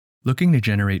Looking to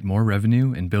generate more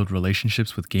revenue and build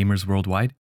relationships with gamers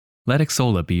worldwide? Let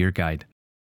Xsolla be your guide.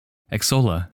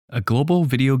 Xsolla, a global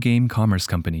video game commerce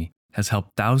company, has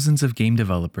helped thousands of game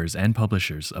developers and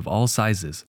publishers of all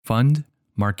sizes fund,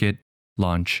 market,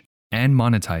 launch, and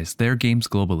monetize their games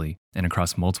globally and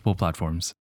across multiple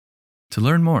platforms. To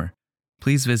learn more,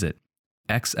 please visit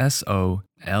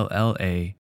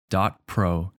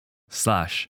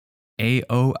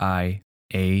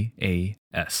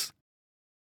xsolla.pro/AOIAAS.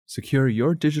 Secure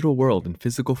your digital world in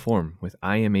physical form with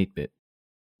IM8-bit.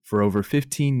 For over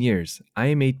 15 years,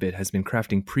 IM8-bit has been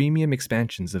crafting premium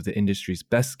expansions of the industry's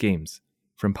best games,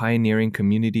 from pioneering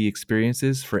community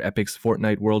experiences for Epic's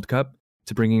Fortnite World Cup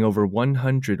to bringing over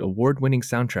 100 award-winning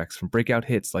soundtracks from breakout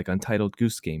hits like Untitled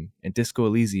Goose Game and Disco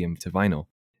Elysium to vinyl,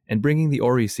 and bringing the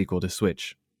Ori sequel to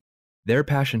Switch. Their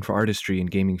passion for artistry in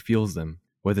gaming fuels them,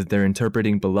 whether they're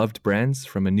interpreting beloved brands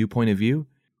from a new point of view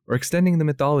or extending the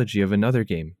mythology of another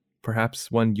game, perhaps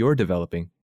one you're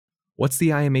developing. What's the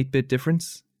IM8-bit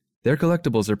difference? Their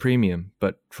collectibles are premium,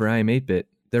 but for IM8-bit,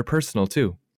 they're personal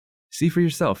too. See for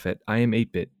yourself at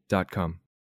im8bit.com.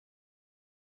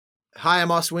 Hi, I'm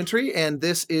Austin Wintry, and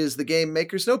this is the Game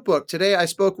Maker's Notebook. Today I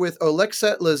spoke with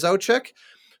Oleksa Lozowchuk,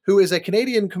 who is a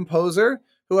Canadian composer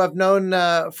who I've known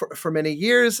for many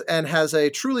years and has a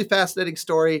truly fascinating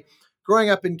story growing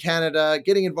up in Canada,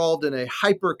 getting involved in a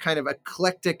hyper kind of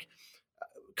eclectic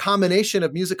combination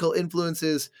of musical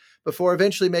influences before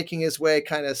eventually making his way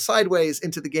kind of sideways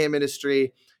into the game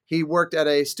industry. He worked at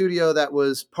a studio that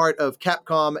was part of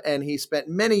Capcom, and he spent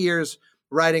many years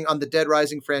writing on the Dead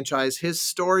Rising franchise. His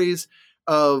stories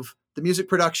of the music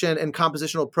production and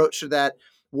compositional approach to that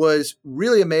was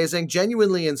really amazing,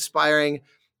 genuinely inspiring.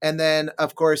 And then,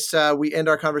 of course, we end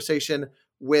our conversation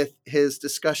with his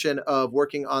discussion of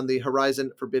working on the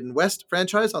Horizon Forbidden West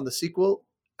franchise, on the sequel.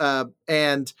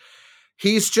 And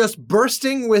he's just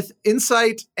bursting with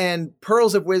insight and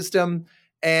pearls of wisdom.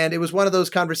 And it was one of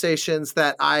those conversations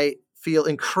that I feel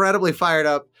incredibly fired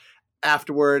up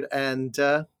afterward, and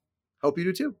hope you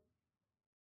do too.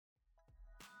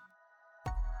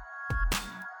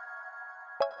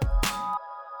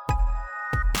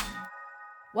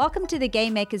 Welcome to the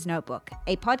Game Maker's Notebook,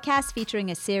 a podcast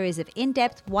featuring a series of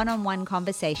in-depth one-on-one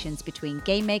conversations between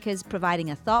game makers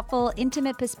providing a thoughtful,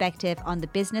 intimate perspective on the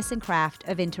business and craft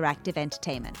of interactive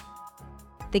entertainment.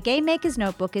 The Game Maker's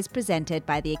Notebook is presented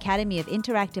by the Academy of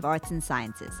Interactive Arts and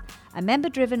Sciences, a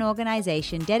member-driven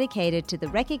organization dedicated to the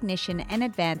recognition and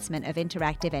advancement of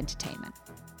interactive entertainment.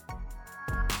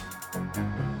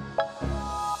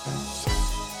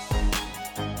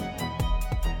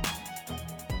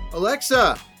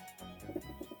 Oleksa,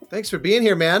 thanks for being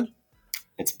here, man.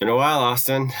 It's been a while,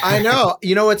 Austin. I know.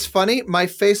 You know what's funny? My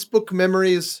Facebook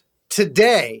memories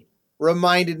today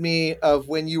reminded me of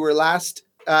when you were last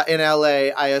in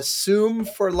LA, I assume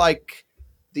for like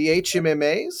the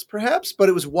HMMAs, perhaps, but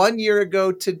it was 1 year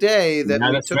ago today that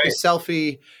we took a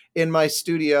selfie in my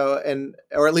studio,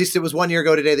 or at least it was 1 year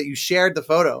ago today that you shared the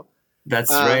photo.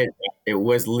 That's right. It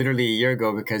was literally a year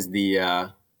ago because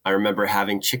I remember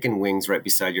having chicken wings right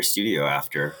beside your studio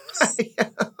after.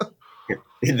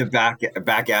 In the back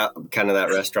out, kind of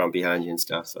that restaurant behind you and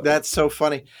stuff. So that's so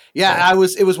funny. Yeah,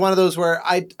 it was one of those where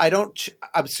I'm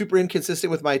super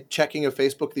inconsistent with my checking of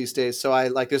Facebook these days. So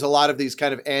there's a lot of these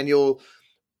kind of annual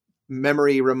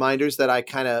memory reminders that I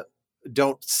kind of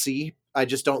don't see. I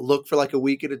just don't look for like a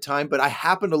week at a time. But I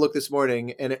happened to look this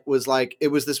morning, and it was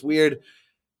this weird,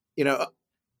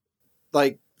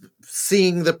 like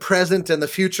seeing the present and the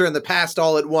future and the past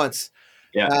all at once.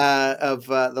 Yeah. Of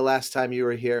the last time you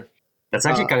were here. That's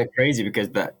actually kind of crazy because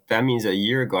that means a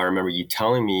year ago, I remember you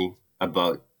telling me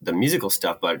about the musical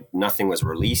stuff, but nothing was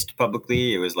released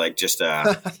publicly. It was like just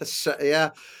yeah.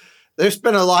 There's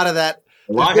been a lot of that.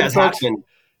 A lot has happened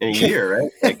in a year,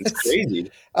 right? Like it's crazy.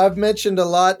 I've mentioned a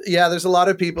lot. Yeah, there's a lot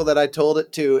of people that I told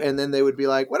it to, and then they would be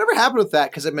like, "Whatever happened with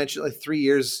that?" Because I mentioned like 3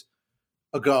 years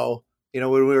ago. When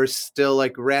we were still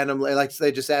like randomly, like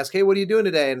they just ask, "Hey, what are you doing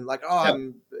today?" And like, "Oh,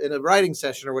 I'm in a writing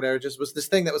session or whatever." It just was this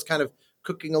thing that was kind of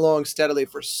cooking along steadily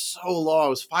for so long. It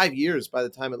was 5 years by the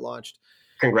time it launched.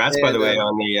 Congrats, by the way,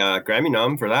 on the Grammy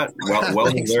nom for that.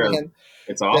 Well deserved. Man.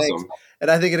 It's awesome. Thanks.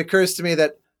 And I think it occurs to me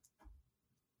that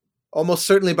almost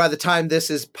certainly by the time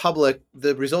this is public,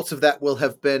 the results of that will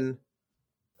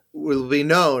be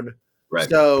known. Right.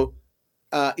 So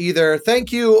either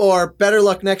thank you or better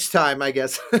luck next time, I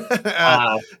guess.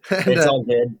 It's all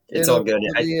good. It's all good.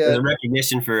 It's a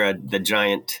recognition for the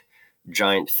giant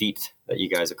feat that you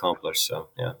guys accomplished. So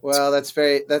yeah. Well, that's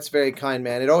very kind,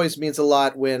 man. It always means a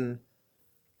lot when,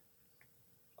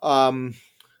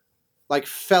 like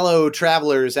fellow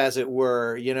travelers, as it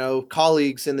were, you know,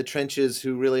 colleagues in the trenches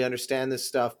who really understand this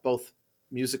stuff, both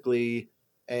musically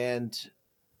and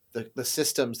the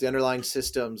systems, the underlying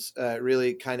systems,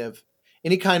 really kind of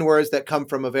any kind words that come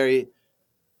from a very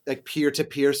like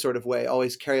peer-to-peer sort of way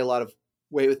always carry a lot of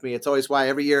weight with me. It's always why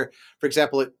every year, for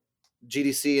example, at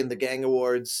GDC and the Gang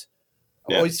Awards,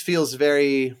 always feels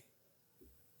very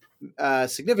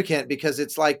significant, because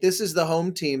it's like, this is the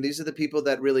home team. These are the people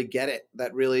that really get it,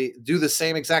 that really do the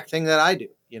same exact thing that I do,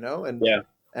 you know? And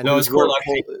and no, it's cool.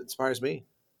 Inspires me.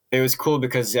 It was cool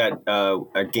because at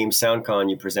Game SoundCon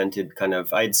you presented kind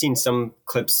of, I had seen some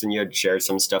clips and you had shared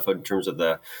some stuff in terms of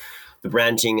the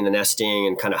branching and the nesting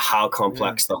and kind of how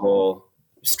complex the whole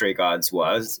Stray Gods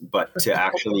was, but to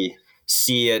actually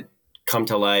see it come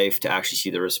to life, to actually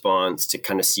see the response, to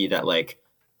kind of see that like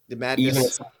the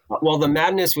madness. The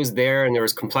madness was there and there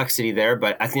was complexity there,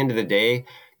 but at the end of the day,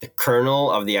 the kernel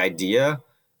of the idea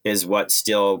is what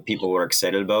still people were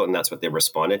excited about, and that's what they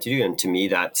responded to. And to me,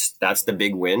 that's the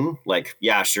big win. Like,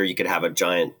 yeah, sure, you could have a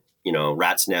giant, you know,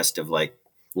 rat's nest of like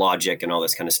logic and all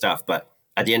this kind of stuff, but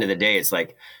at the end of the day, it's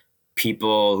like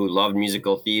people who loved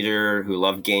musical theater, who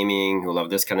loved gaming, who loved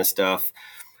this kind of stuff,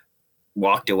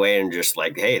 walked away and just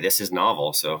like, hey, this is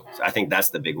novel. So I think that's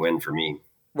the big win for me.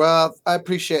 Well, I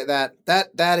appreciate that.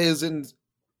 That is in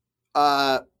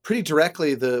pretty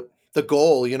directly the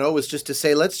goal, you know, was just to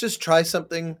say, let's just try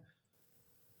something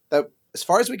that, as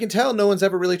far as we can tell, no one's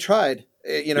ever really tried.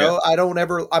 You know,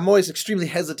 I'm always extremely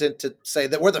hesitant to say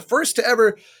that we're the first to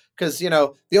ever, because, you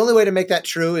know, the only way to make that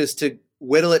true is to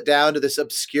whittle it down to this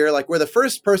obscure, like, we're the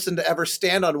first person to ever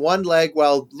stand on one leg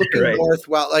while looking north.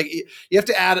 While, like, you have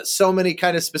to add so many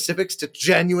kind of specifics to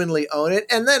genuinely own it.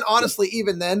 And then honestly,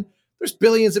 even then, there's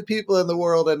billions of people in the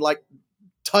world, and like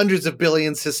hundreds of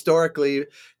billions historically, if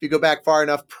you go back far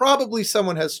enough, probably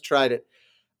someone has tried it.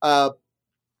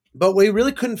 But we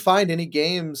really couldn't find any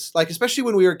games, like, especially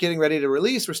when we were getting ready to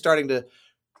release, we're starting to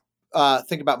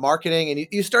think about marketing, and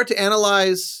you start to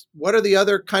analyze what are the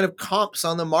other kind of comps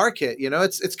on the market. You know,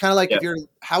 it's kind of like if you're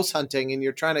house hunting and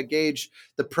you're trying to gauge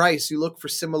the price, you look for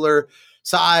similar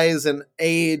size and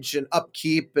age and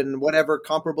upkeep and whatever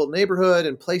comparable neighborhood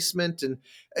and placement and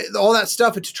all that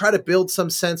stuff, and to try to build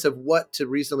some sense of what to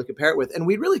reasonably compare it with. And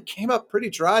we really came up pretty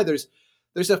dry. There's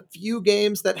a few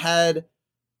games that had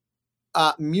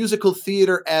musical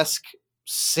theater-esque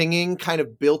singing kind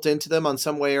of built into them on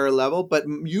some way or level, but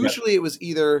usually it was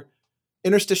either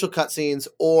interstitial cutscenes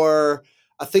or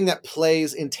a thing that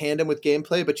plays in tandem with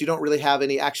gameplay, but you don't really have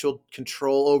any actual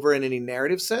control over in any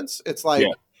narrative sense. It's like,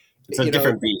 it's a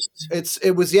different beast.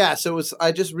 It was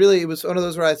one of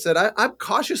those where I said, I'm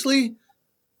cautiously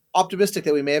optimistic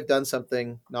that we may have done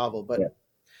something novel, but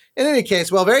in any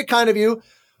case, well, very kind of you,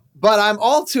 but I'm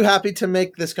all too happy to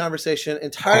make this conversation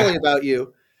entirely about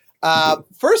you.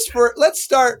 Let's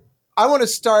start. I want to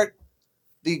start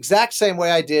the exact same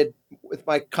way I did with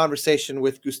my conversation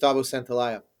with Gustavo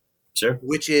Santaolalla. Sure.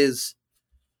 Which is,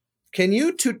 can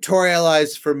you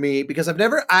tutorialize for me, because I've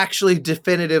never actually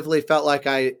definitively felt like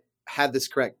I had this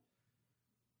correct.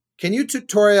 Can you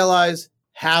tutorialize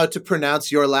how to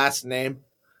pronounce your last name?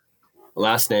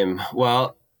 Last name.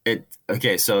 Well,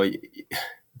 so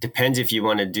depends if you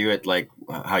want to do it like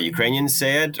how Ukrainians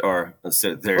say it, or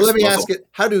let me ask it.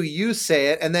 How do you say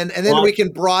it? And then we can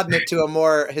broaden it to a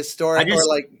more historic or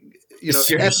like, you know,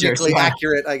 ethnically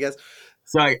accurate, I guess.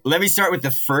 So let me start with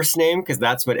the first name, because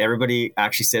that's what everybody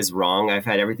actually says wrong. I've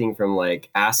had everything from like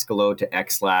Askelo to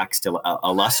Xlax to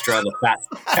Illustra, the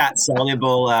fat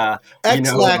soluble.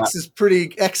 Xlax is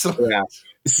pretty excellent. Yeah.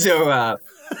 So,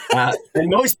 and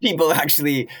most people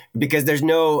actually, because there's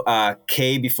no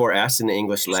K before S in the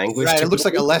English language. Right, it looks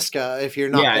like Oleska if you're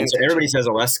not. Yeah, and so everybody says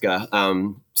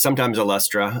Oleska, sometimes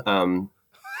Illustra.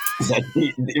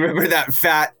 You remember that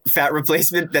fat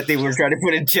replacement that they were trying to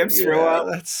put in chips for a while?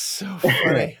 That's so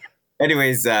funny.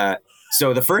 Anyways,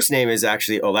 so the first name is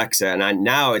actually Oleksa, and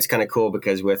now it's kind of cool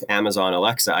because with Amazon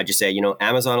Alexa, I just say,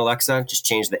 Amazon Alexa, just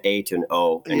change the A to an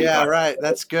O. And right.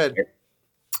 That's good.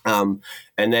 And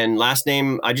then last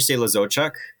name, I just say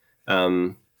Lozowchuk,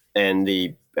 and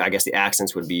I guess the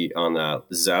accents would be on the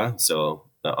Z, so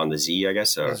on the Z, I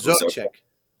guess. Lozowchuk.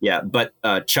 Yeah, but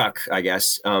Chuck, I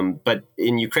guess. But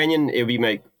in Ukrainian, it would be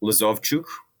like Lozowchuk.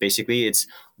 Basically, it's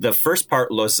the first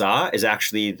part. Loza is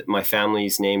actually my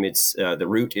family's name. It's the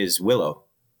root is willow,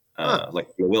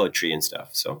 like the willow tree and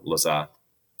stuff. So Loza,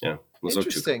 yeah, Lozowchuk.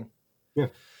 Interesting. Yeah.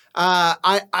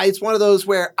 It's one of those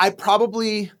where I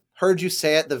probably heard you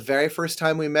say it the very first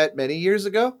time we met many years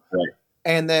ago, right?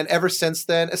 And then ever since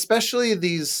then, especially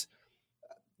these,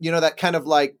 that kind of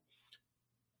like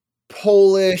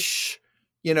Polish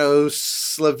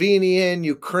Slovenian,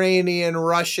 Ukrainian,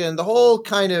 Russian, the whole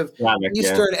kind of Slavic,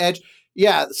 Eastern edge.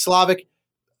 Yeah, Slavic.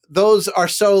 Those are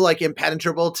so like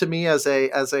impenetrable to me as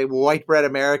a white bread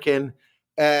American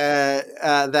that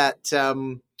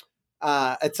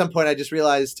at some point I just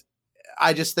realized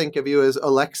I just think of you as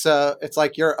Oleksa. It's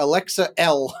like you're Oleksa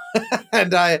L,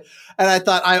 and I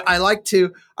thought I like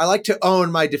to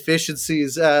own my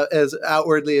deficiencies as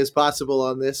outwardly as possible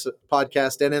on this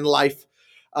podcast and in life.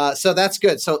 So that's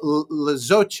good. So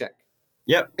Lozowchuk.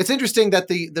 Yep. It's interesting that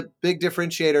the big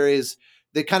differentiator is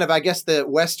the kind of, I guess, the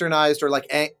westernized or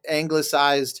like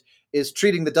anglicized is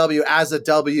treating the W as a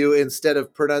W instead of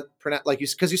like you,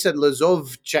 because you said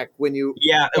Lozowchuk when you.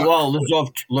 Yeah, well,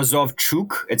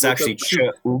 Lozowchuk. It's actually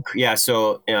Chuk. Yeah,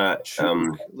 so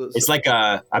it's like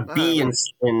a B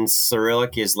in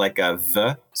Cyrillic is like a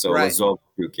V. So right.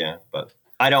 Lozowchuk, yeah. But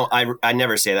I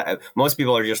never say that. Most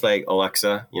people are just like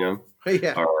Oleksa,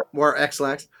 Yeah, or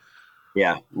Xlax.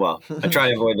 Yeah, well, I try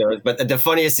to avoid those. But the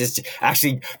funniest is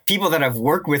actually people that I've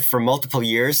worked with for multiple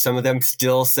years, some of them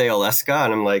still say Oleksa.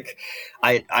 And I'm like,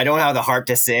 I don't have the heart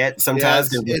to say it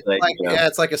sometimes. Yeah,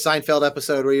 it's like a Seinfeld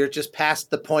episode where you're just past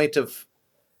the point of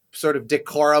sort of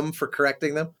decorum for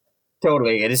correcting them.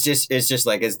 Totally. It's just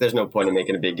like, there's no point in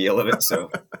making a big deal of it. So,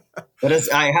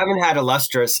 but I haven't had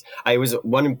illustrious. I was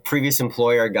one previous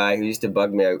employer, a guy who used to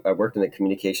bug me. I worked in the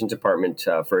communications department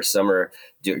for a summer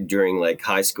during like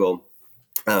high school.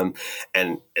 And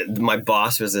my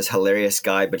boss was this hilarious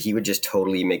guy, but he would just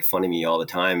totally make fun of me all the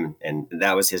time. And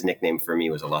that was his nickname for me,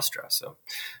 was Illustra. So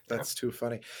that's too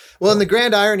funny. Well, and the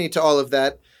grand irony to all of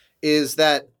that is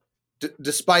that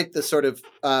despite the sort of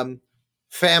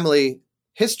family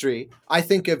history, I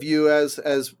think of you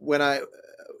as when I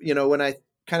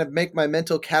kind of make my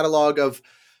mental catalog of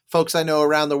folks I know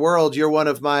around the world, you're one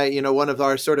of my, one of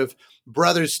our sort of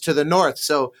brothers to the north.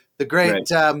 So the great,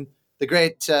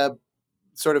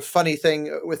 sort of funny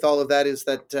thing with all of that is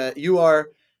that you are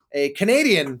a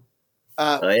Canadian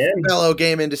fellow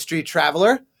game industry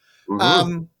traveler.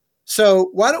 Mm-hmm. So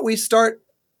why don't we start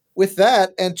with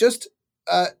that and just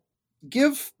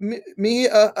give me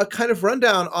a kind of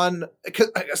rundown on,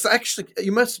 because actually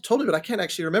you must have told me, but I can't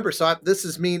actually remember. So this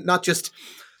is me not just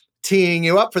teeing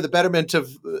you up for the betterment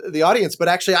of the audience, but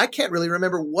actually I can't really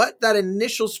remember what that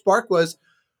initial spark was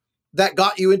that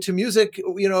got you into music.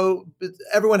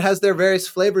 Everyone has their various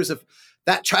flavors of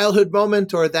that childhood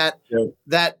moment or that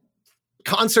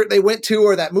concert they went to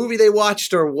or that movie they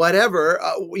watched or whatever.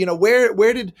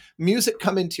 Where did music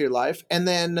come into your life? And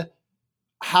then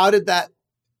how did that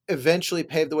eventually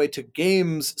pave the way to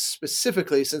games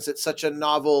specifically, since it's such a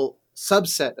novel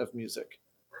subset of music?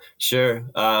 Sure.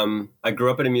 I grew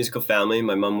up in a musical family.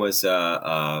 My mom was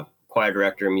a choir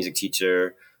director, music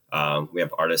teacher. We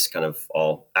have artists kind of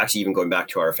all, actually even going back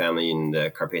to our family in the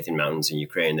Carpathian Mountains in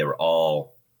Ukraine, they were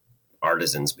all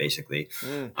artisans basically.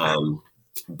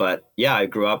 But yeah, I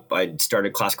grew up, I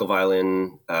started classical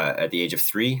violin at the age of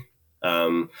 3.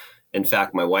 In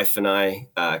fact, my wife and I,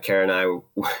 Kara and I,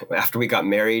 after we got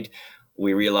married,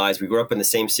 we realized we grew up in the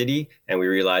same city and we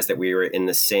realized that we were in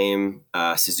the same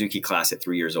Suzuki class at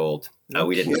 3 years old.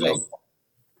 We didn't know.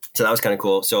 So that was kind of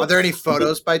cool. So are there any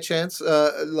photos by chance?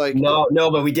 No,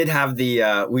 but we did have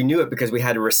we knew it because we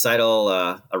had a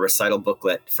recital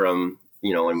booklet from,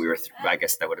 when we were, I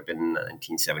guess that would have been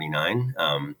 1979.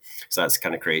 So that's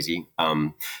kind of crazy.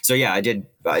 So yeah, I did.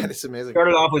 That's amazing.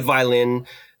 Started off with violin,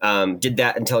 did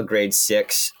that until grade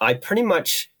 6. I pretty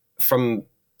much from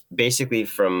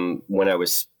when I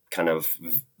was kind of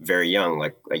very young,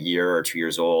 like a year or 2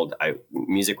 years old,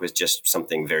 music was just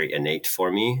something very innate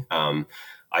for me.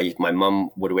 My mom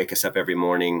would wake us up every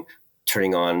morning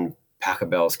turning on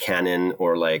Pachelbel's Canon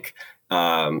or like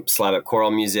Slavic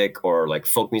choral music or like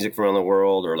folk music from around the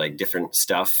world or like different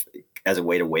stuff as a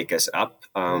way to wake us up.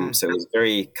 So it was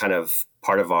very kind of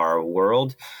part of our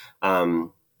world.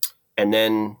 And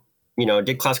then,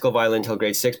 did classical violin until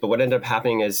grade 6. But what ended up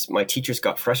happening is my teachers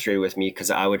got frustrated with me because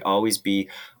I'd be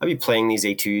playing these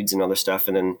etudes and other stuff.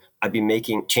 And then I'd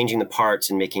be changing the parts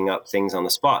and making up things on the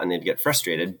spot, and they'd get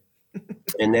frustrated.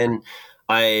 And then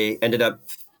I ended up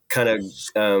kind of,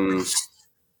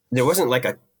 there wasn't like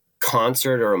a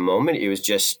concert or a moment. I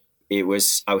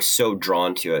was so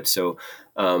drawn to it. So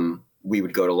we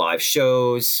would go to live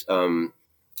shows and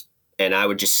I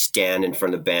would just stand in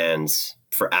front of bands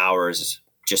for hours,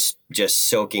 just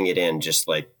soaking it in. Just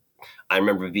like, I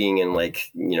remember being in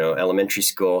elementary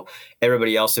school,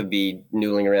 everybody else would be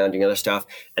noodling around doing other stuff.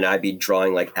 And I'd be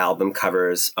drawing like album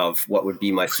covers of what would be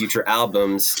my future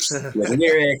albums with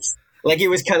lyrics. Like it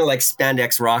was kind of like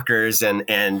spandex rockers and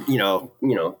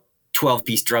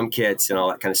 12-piece drum kits and all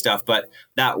that kind of stuff. But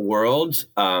that world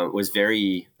was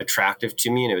very attractive to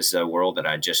me. And it was a world that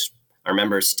I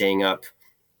remember staying up,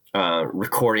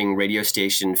 recording radio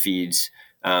station feeds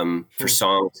for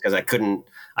songs, because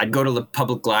I'd go to the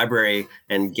public library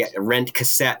and rent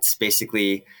cassettes,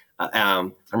 basically. I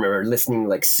remember listening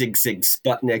like Sig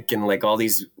Sputnik and like all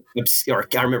these, or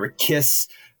I remember Kiss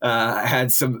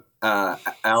had some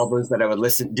albums that I would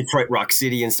listen, Detroit Rock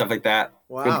City and stuff like that.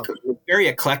 Wow. Very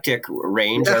eclectic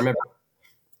range. Yeah. I remember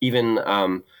even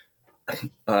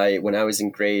when I was in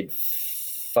grade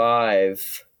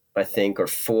 5, I think, or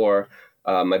 4,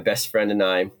 my best friend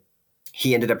and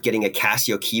he ended up getting a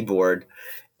Casio keyboard,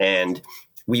 and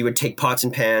we would take pots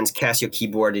and pans, Casio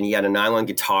keyboard, and he had a nylon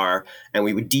guitar, and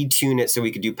we would detune it so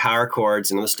we could do power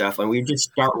chords and other stuff. And we'd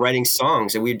just start writing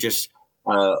songs, and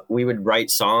we would write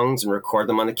songs and record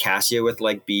them on the Casio with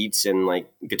like beats and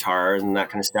like guitars and that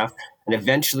kind of stuff. And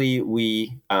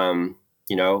eventually I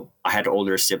had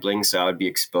older siblings, so I would be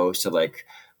exposed to like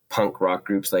punk rock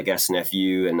groups like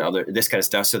SNFU and this kind of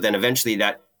stuff. So then eventually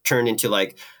that turned into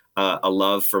like a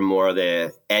love for more of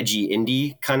the edgy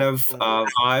indie kind of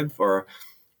vibe,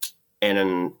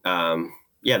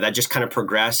 that just kind of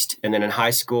progressed. And then in high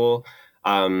school,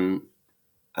 I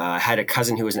had a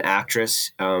cousin who was an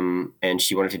actress, and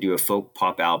she wanted to do a folk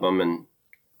pop album, and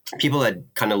people had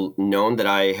kind of known that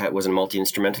I was a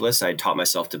multi-instrumentalist. I had taught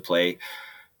myself to play,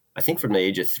 I think from the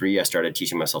age of 3, I started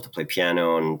teaching myself to play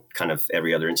piano and kind of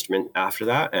every other instrument after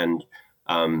that. And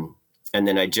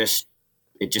then it just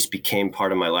became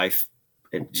part of my life.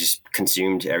 It just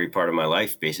consumed every part of my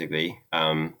life, basically.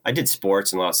 I did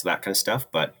sports and lots of that kind of stuff,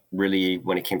 but really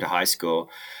when it came to high school,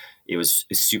 it was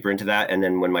super into that. And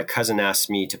then when my cousin asked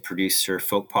me to produce her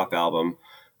folk pop album,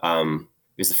 it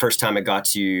was the first time I got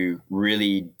to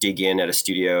really dig in at a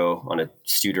studio on a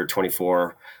Studer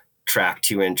 24 track,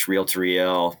 2-inch reel to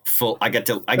reel full.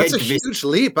 That's a huge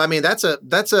leap. I mean, that's a.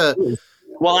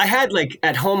 Well, I had like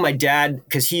at home, my dad,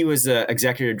 because he was the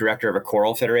executive director of a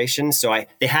choral federation. So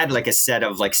they had like a set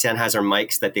of like Sennheiser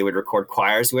mics that they would record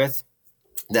choirs with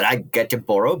that I get to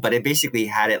borrow, but it basically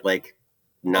had it like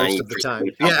 90% of the time.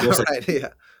 Yeah, right. Yeah.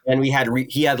 And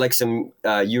he had like some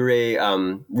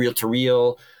Ure reel to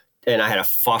reel, and I had a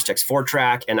Fostex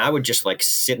 4-track, and I would just like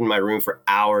sit in my room for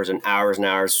hours and hours and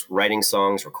hours writing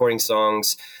songs, recording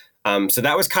songs. So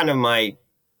that was kind of my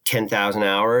 10,000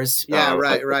 hours. Yeah,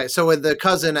 right. So when the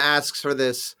cousin asks for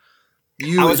this,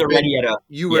 you would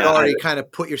already kind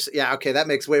of put okay, that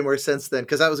makes way more sense then.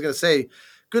 Because I was going to say,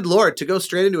 good Lord, to go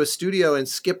straight into a studio and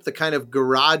skip the kind of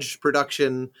garage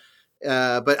production.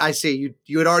 But I see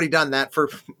you had already done that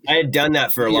I had done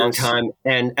that for years. A long time,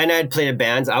 and I had played in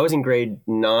bands. I was in grade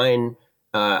 9.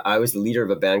 I was the leader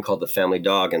of a band called the Family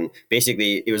Dog, and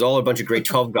basically it was all a bunch of grade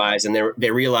 12 guys, and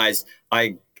they realized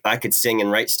I could sing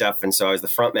and write stuff, and so I was the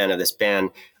front man of this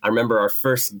band. I remember our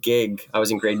first gig, I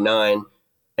was in grade 9,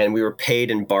 and we were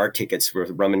paid in bar tickets with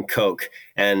rum and Coke,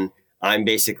 and I'm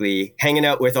basically hanging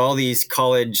out with all these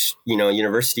college,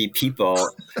 university people.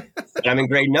 I'm in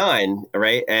grade 9,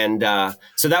 right? And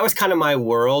so that was kind of my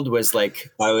world, was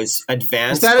like I was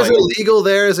advanced. Is that as illegal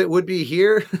there as it would be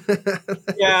here?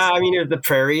 Yeah, I mean, the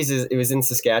prairies, it was in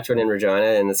Saskatchewan and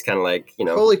Regina, and it's kind of like,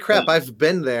 Holy crap, I've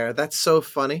been there. That's so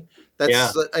funny.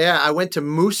 I went to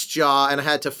Moose Jaw and I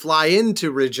had to fly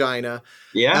into Regina.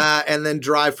 Yeah. And then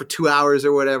drive for 2 hours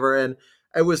or whatever. And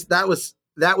that was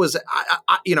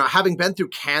having been through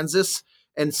Kansas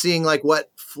and seeing like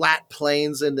what flat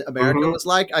plains in America was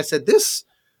like, I said, this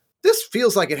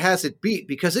feels like it has it beat,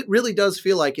 because it really does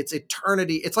feel like it's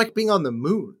eternity. It's like being on the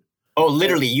moon. Oh,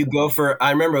 literally,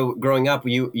 I remember growing up,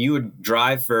 you would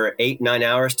drive for 8-9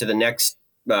 hours to the next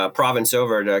province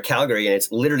over to Calgary, and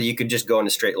it's literally, you could just go in a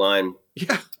straight line.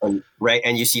 Yeah. Right.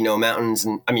 And you see no mountains,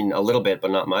 and I mean, a little bit,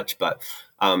 but not much. But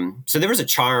so there was a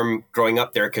charm growing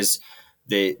up there, because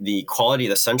the quality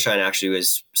of the sunshine actually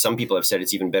was, some people have said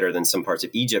it's even better than some parts of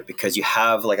Egypt, because you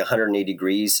have like 180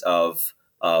 degrees of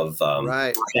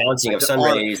balancing of sun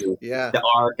rays, and the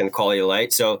arc and the quality of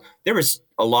light. So there was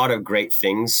a lot of great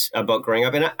things about growing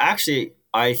up. And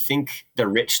I think the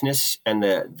richness and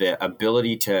the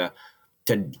ability to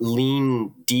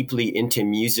lean deeply into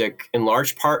music in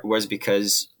large part was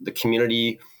because the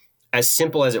community, as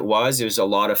simple as it was a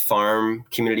lot of farm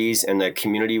communities, and the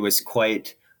community was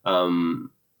quite,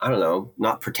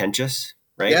 not pretentious,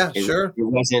 right? Yeah, sure.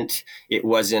 It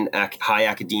wasn't high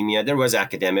academia. There was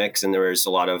academics, and there was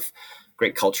a lot of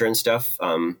great culture and stuff.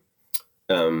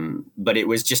 But it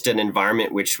was just an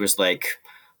environment which was like,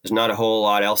 there's not a whole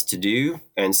lot else to do.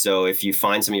 And so if you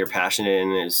find something you're passionate in,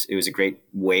 it was a great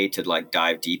way to like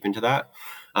dive deep into that.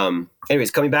 Anyways,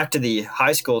 coming back to the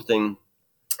high school thing,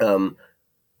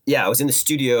 yeah, I was in the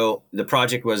studio. The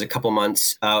project was a couple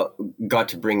months. Got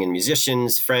to bring in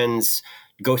musicians, friends,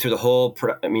 go through the whole.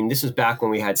 I mean, this was back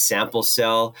when we had Sample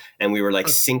Cell, and we were like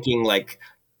syncing like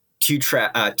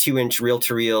 2-inch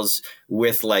reel-to-reels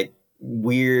with like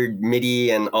weird MIDI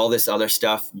and all this other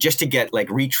stuff, just to get like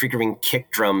re-triggering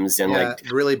kick drums and like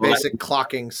really basic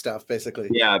clocking stuff, basically.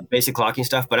 Yeah, basic clocking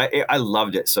stuff. But I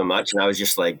loved it so much, and I was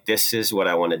just like, this is what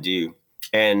I want to do.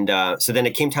 And so then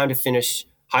it came time to finish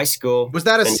high school. Was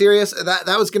that serious?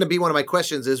 That was going to be one of my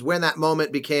questions, is when that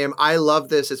moment became, I love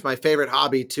this, it's my favorite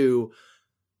hobby, to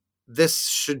this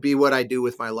should be what I do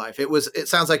with my life. It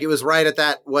sounds like it was right at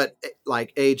that,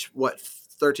 age,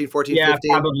 13, 14, yeah,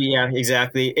 15? Probably. Yeah,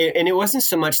 exactly. And it wasn't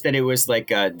so much that it was like,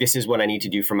 this is what I need to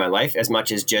do for my life, as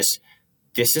much as just,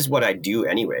 this is what I do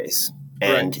anyways.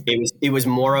 And right. It was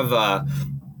more of a,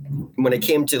 when it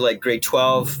came to like grade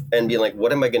 12 and being like,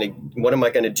 what am I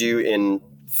going to do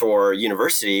for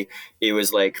university? It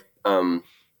was like,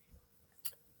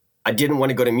 I didn't want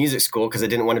to go to music school because I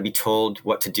didn't want to be told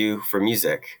what to do for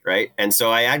music, right? And so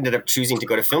I ended up choosing to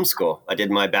go to film school. I did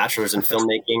my bachelor's in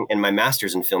filmmaking and my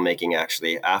master's in filmmaking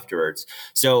actually afterwards.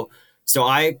 So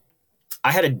I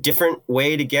had a different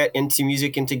way to get into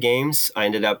music, into games. I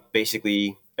ended up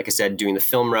basically, like I said, doing the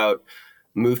film route,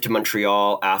 moved to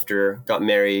Montreal after, got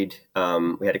married.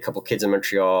 We had a couple kids in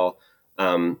Montreal,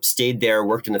 stayed there,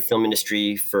 worked in the film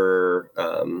industry for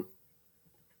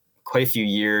quite a few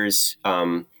years.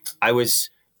 I was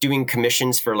doing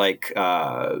commissions for like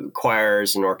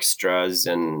choirs and orchestras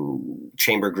and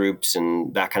chamber groups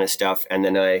and that kind of stuff. And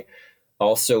then I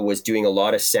also was doing a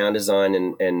lot of sound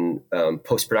design and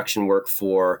post-production work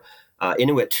for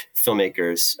Inuit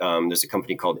filmmakers. There's a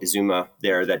company called Izuma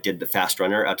there that did the Fast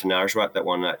Runner at Tenarjwat that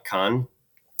won at Cannes.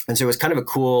 And so it was kind of a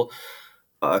cool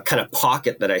kind of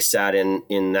pocket that I sat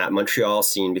in that Montreal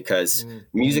scene, because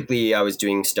musically I was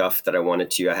doing stuff that I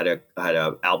wanted to. I had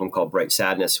a album called Bright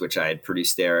Sadness, which I had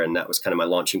produced there, and that was kind of my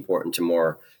launching port into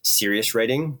more serious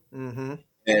writing. Mm-hmm.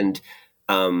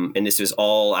 And this was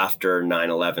all after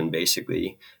 9/11,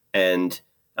 basically. And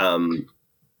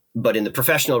but in the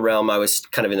professional realm, I was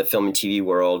kind of in the film and TV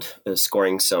world,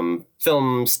 scoring some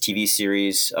films, TV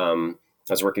series.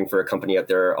 I was working for a company out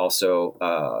there also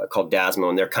called Dasmo,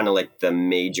 and they're kind of like the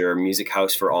major music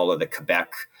house for all of the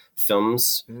Quebec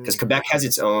films, because Quebec has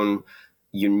its own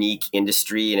unique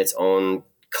industry and its own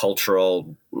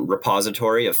cultural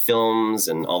repository of films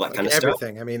and all that kind of stuff.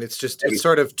 Everything. I mean, it's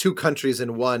sort of two countries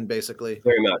in one, basically.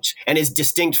 Very much. And it's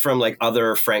distinct from like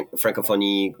other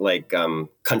Francophonie like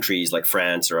countries like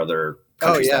France or other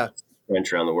countries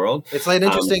around the world. It's like an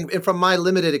interesting, and from my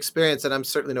limited experience, and I'm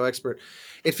certainly no expert,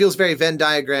 it feels very Venn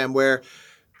diagram where,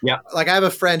 like I have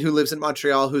a friend who lives in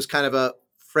Montreal who's kind of a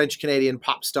French-Canadian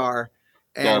pop star.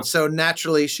 And so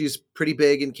naturally she's pretty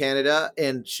big in Canada,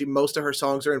 and most of her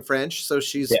songs are in French. So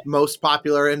she's most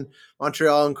popular in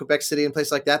Montreal and Quebec City and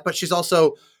places like that. But she's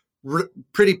also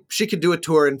she could do a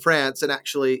tour in France and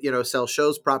actually, sell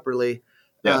shows properly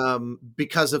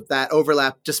because of that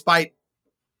overlap. Despite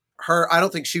her, I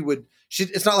don't think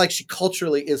it's not like she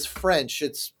culturally is French.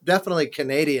 It's definitely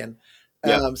Canadian.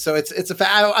 So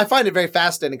I find it very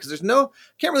fascinating, because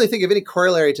can't really think of any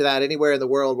corollary to that anywhere in the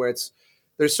world where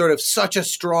there's sort of such a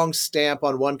strong stamp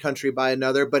on one country by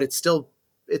another, but it's still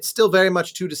very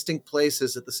much two distinct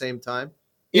places at the same time.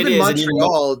 Even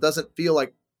Montreal doesn't feel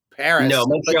like Paris. No,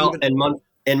 Montreal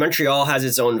and Montreal has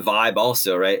its own vibe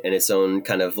also, right? And its own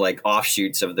kind of like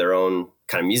offshoots of their own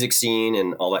kind of music scene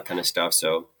and all that kind of stuff.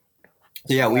 So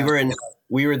yeah, we were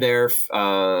there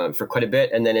for quite a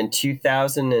bit. And then in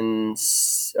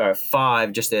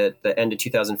 2005, just at the end of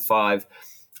 2005,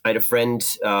 I had a friend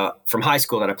from high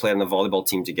school that I played on the volleyball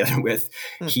team together with.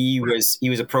 He was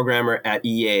a programmer at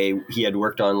EA. He had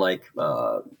worked on like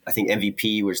I think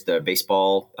MVP was the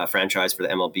baseball franchise for the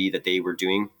MLB that they were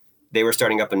doing. They were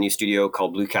starting up a new studio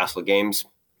called Blue Castle Games.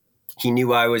 He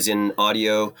knew I was in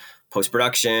audio,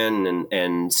 post-production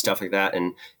and stuff like that.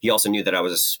 And he also knew that I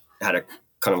had a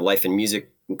kind of life in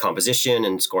music and composition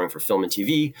and scoring for film and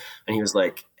TV. And he was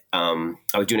like, I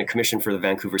was doing a commission for the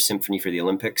Vancouver Symphony for the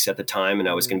Olympics at the time, and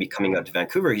I was going to be coming out to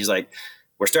Vancouver. He's like,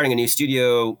 we're starting a new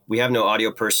studio. We have no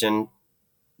audio person.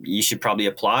 You should probably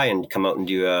apply and come out and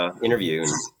do an interview.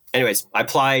 And anyways, I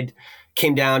applied,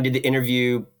 came down, did the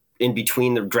interview in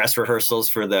between the dress rehearsals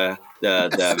for the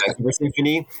Vancouver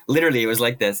Symphony. Literally, it was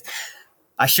like this.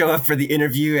 I show up for the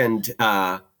interview, and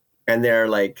they're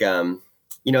like,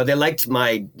 they liked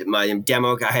my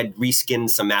demo. I had reskinned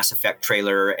some Mass Effect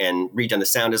trailer and redone the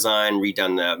sound design,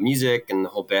 redone the music and the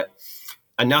whole bit,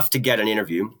 enough to get an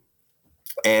interview.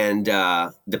 And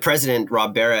the president,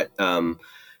 Rob Barrett,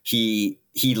 he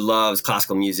he loves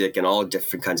classical music and all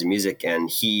different kinds of music. And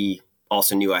he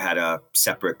also knew I had a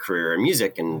separate career in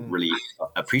music and really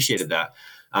appreciated that.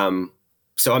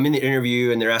 So I'm in the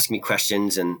interview and they're asking me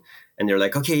questions and they're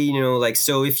like, okay, you know, like,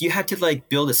 so if you had to like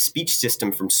build a speech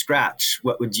system from scratch,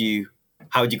 how would you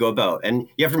go about? And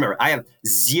you have to remember, I have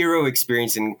zero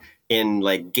experience in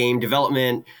like game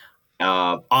development,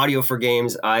 audio for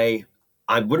games. I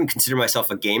wouldn't consider myself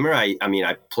a gamer. I mean,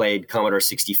 I played Commodore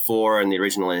 64 and the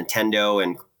original Nintendo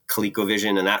and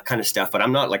ColecoVision and that kind of stuff, but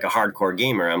I'm not like a hardcore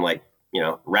gamer. I'm like, you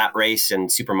know, Rat Race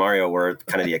and Super Mario were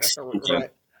kind of the extent right.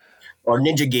 or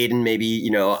Ninja Gaiden, maybe,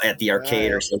 you know, at the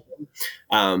arcade or something.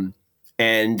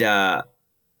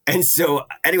 And so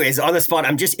anyways, on the spot,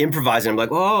 I'm just improvising. I'm like,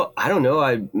 well, I don't know.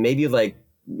 I maybe like,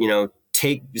 you know,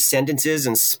 take sentences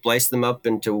and splice them up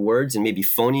into words and maybe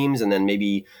phonemes and then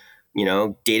maybe, you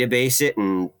know, database it.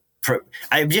 And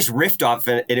I just riffed off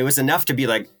and it was enough to be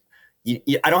like,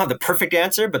 I don't have the perfect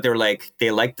answer, but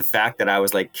they liked the fact that I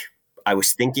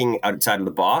was thinking outside of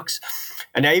the box.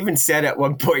 And I even said at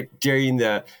one point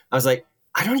I was like,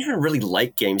 I don't even really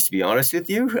like games, to be honest with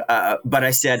you. But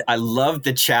I said, I love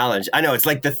the challenge. I know it's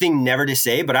like the thing never to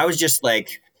say, but I was just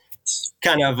like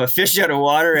kind of a fish out of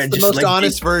water. It's and the just most like,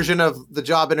 honest version of the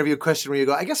job interview question where you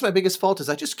go, I guess my biggest fault is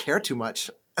I just care too much.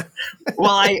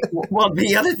 Well,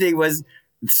 the other thing was,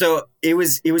 so it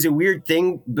was a weird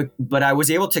thing, but I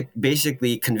was able to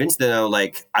basically convince them,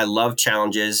 like, I love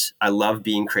challenges. I love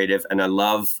being creative and I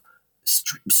love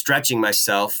stretching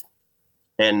myself.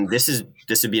 And this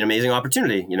would be an amazing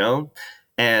opportunity, you know,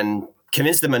 and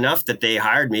convinced them enough that they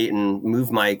hired me and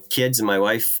moved my kids and my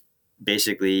wife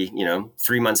basically, you know,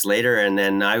 3 months later. And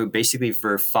then I would basically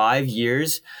for 5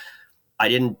 years, I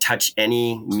didn't touch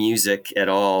any music at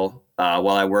all while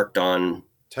I worked on.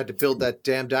 Tried to build that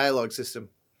damn dialogue system.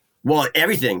 Well,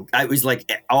 everything. I was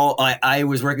like, I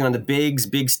was working on the Bigs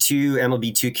 2,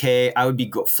 MLB 2K. I would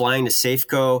be flying to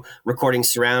Safeco, recording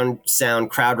surround sound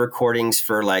crowd recordings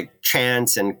for like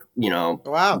chants and, you know,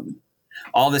 wow,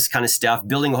 all this kind of stuff,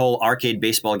 building a whole arcade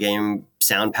baseball game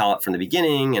sound palette from the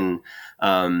beginning. And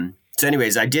so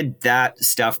anyways, I did that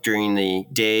stuff during the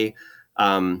day.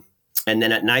 And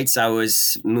then at nights I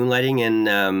was moonlighting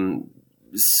and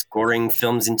scoring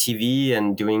films and TV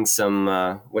and doing some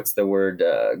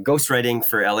ghostwriting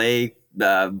for LA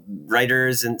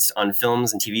writers and on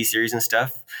films and TV series and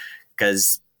stuff,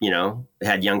 because you know I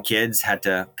had young kids, had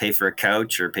to pay for a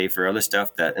couch or pay for other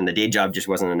stuff and the day job just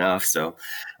wasn't enough, so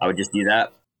I would just do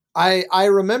that. I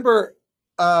remember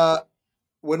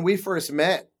when we first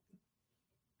met,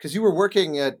 because you were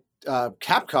working at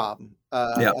Capcom.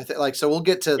 Yeah. So we'll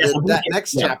get to that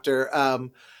next chapter.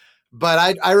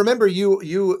 But I remember you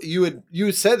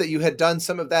said that you had done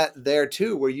some of that there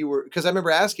too, where you were, because I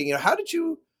remember asking, you know, how did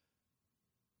you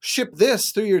ship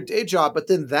this through your day job, but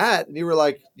then that, and you were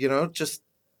like, you know, just,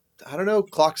 I don't know,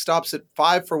 clock stops at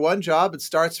 5 for one job, it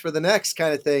starts for the next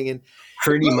kind of thing. And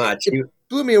pretty much it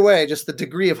blew me away, just the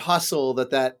degree of hustle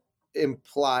that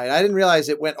implied. I didn't realize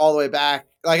it went all the way back.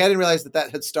 Like I didn't realize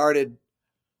that had started,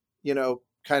 you know,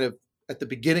 kind of at the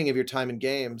beginning of your time in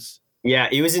games. Yeah,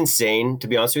 it was insane, to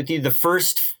be honest with you.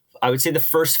 I would say the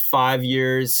first 5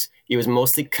 years, it was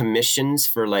mostly commissions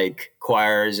for like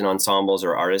choirs and ensembles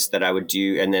or artists that I would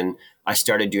do. And then I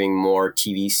started doing more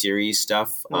TV series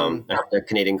stuff. I have a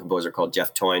Canadian composer called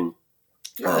Jeff Toyne.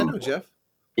 Yeah, I know Jeff.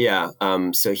 Yeah.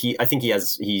 So I think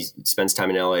he spends time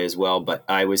in LA as well, but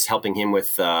I was helping him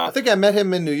with, I think I met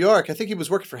him in New York. I think he was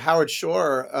working for Howard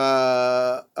Shore.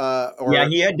 Yeah,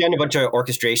 he had done a bunch of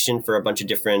orchestration for a bunch of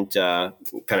different kind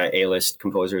of A-list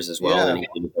composers as well. Yeah. And he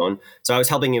did his own. So I was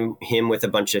helping him with a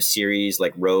bunch of series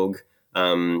like Rogue,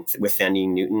 with Fanny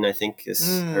Newton, I think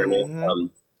is her name.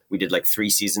 We did like 3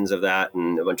 seasons of that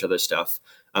and a bunch of other stuff.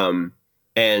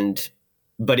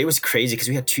 But it was crazy because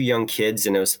we had 2 young kids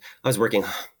and I was working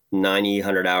 90,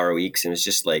 100-hour weeks. And it was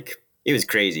just like, it was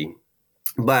crazy.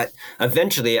 But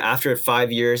eventually, after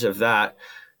 5 years of that,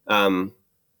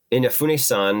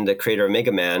 Inafune-san, the creator of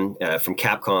Mega Man from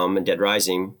Capcom and Dead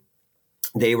Rising,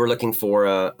 they were looking for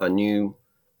a new,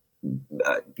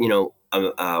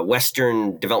 a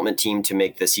Western development team to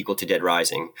make the sequel to Dead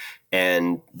Rising.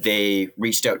 And they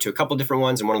reached out to a couple different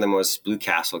ones, and one of them was Blue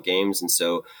Castle Games. And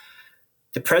so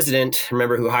the president,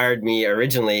 remember, who hired me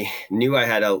originally, knew I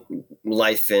had a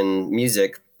life in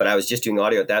music, but I was just doing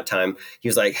audio at that time. He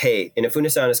was like, hey,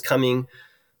 Inafune-san is coming.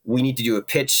 We need to do a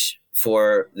pitch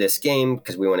for this game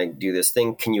because we want to do this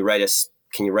thing. Can you write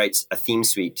a theme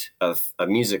suite of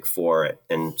music for it?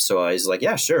 And so I was like,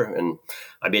 yeah, sure. And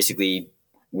I basically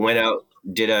went out,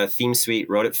 did a theme suite,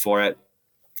 wrote it for it.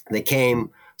 They came,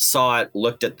 saw it,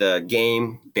 looked at the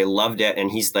game. They loved it. And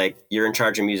he's like, you're in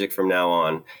charge of music from now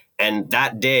on. And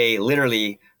that day,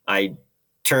 literally, I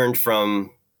turned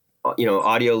from,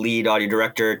 audio lead, audio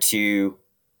director to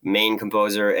main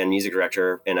composer and music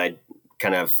director. And I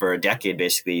kind of, for a decade,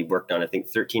 basically worked on, I think,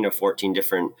 13 or 14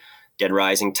 different Dead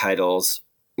Rising titles,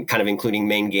 kind of including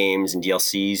main games and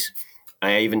DLCs.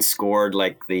 I even scored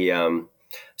like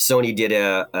Sony did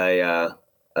a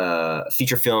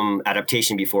feature film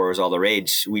adaptation before it was all the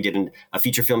rage. We did a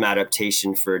feature film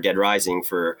adaptation for Dead Rising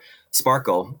for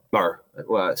Sparkle, or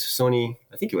Sony,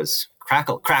 I think it was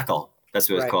Crackle. That's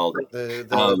what it was called. The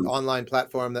online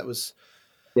platform that was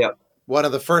one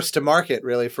of the first to market,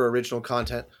 really, for original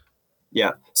content.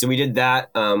 Yeah. So we did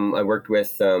that. I worked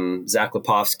with Zach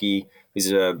Lipovsky, who's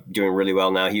doing really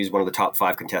well now. He was one of the top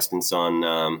 5 contestants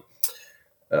on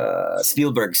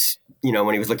Spielberg's,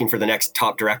 when he was looking for the next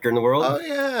top director in the world. Oh,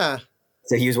 yeah.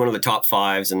 So he was one of the top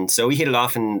 5s. And so we hit it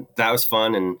off, and that was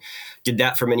fun, and did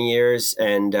that for many years.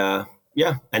 And and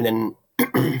then,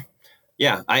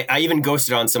 I even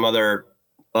ghosted on some other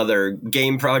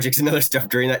game projects and other stuff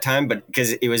during that time, but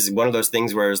because it was one of those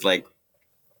things where it was like,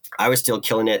 I was still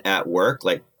killing it at work,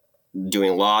 like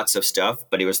doing lots of stuff,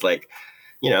 but it was like,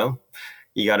 you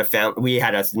got to we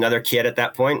had another kid at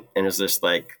that point, and it was just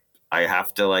like, I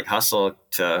have to like hustle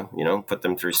to, put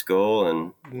them through school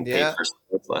and pay for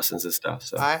sports lessons and stuff.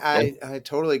 So I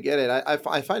totally get it.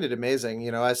 I find it amazing,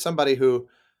 as somebody who,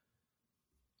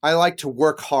 I like to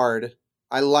work hard.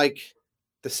 I like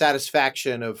the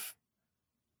satisfaction of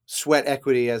sweat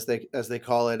equity, as they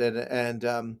call it. And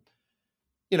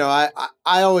I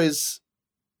always,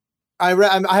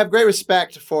 I have great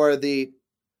respect for the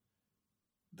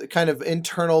kind of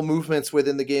internal movements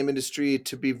within the game industry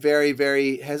to be very,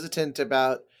 very hesitant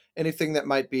about anything that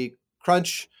might be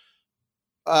crunch,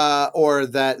 or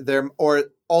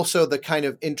also the kind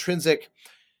of intrinsic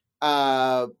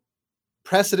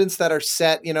precedents that are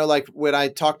set, like when I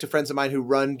talk to friends of mine who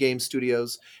run game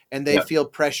studios, and they feel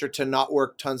pressure to not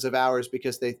work tons of hours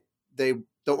because they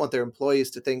don't want their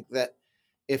employees to think that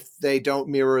if they don't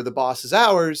mirror the boss's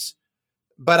hours.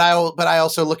 But I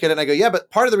also look at it and I go, yeah,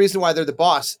 but part of the reason why they're the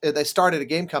boss, they started a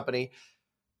game company,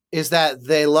 is that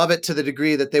they love it to the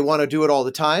degree that they want to do it all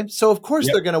the time. So of course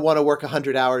they're going to want to work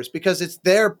 100 hours because it's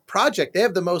their project. They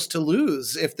have the most to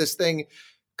lose if this thing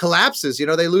collapses.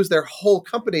 They lose their whole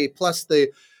company, plus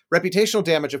the reputational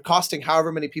damage of costing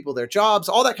however many people their jobs,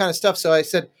 all that kind of stuff. So I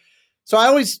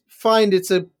always find it's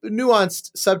a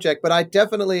nuanced subject, but I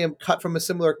definitely am cut from a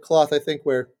similar cloth, I think,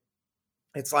 where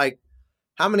it's like,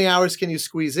 how many hours can you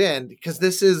squeeze in? Because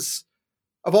this is,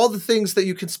 of all the things that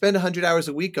you can spend 100 hours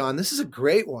a week on, this is a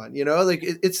great one.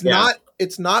 It's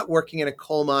not working in a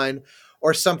coal mine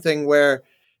or something where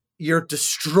you're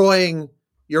destroying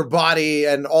your body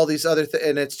and all these other things.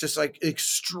 And it's just like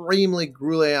extremely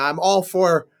grueling. I'm all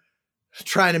for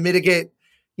trying to mitigate,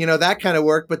 that kind of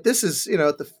work. But this is,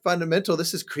 at the fundamental,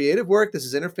 this is creative work. This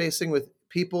is interfacing with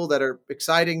people that are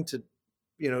exciting to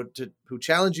who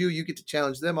challenge you. You get to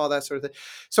challenge them, all that sort of thing.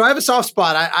 So I have a soft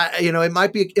spot.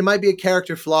 It might be a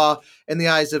character flaw in the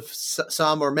eyes of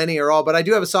some or many or all, but I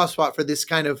do have a soft spot for this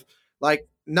kind of like,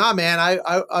 nah, man,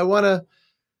 I want to,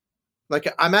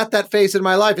 like, I'm at that phase in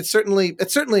my life. It's certainly,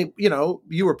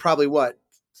 you were probably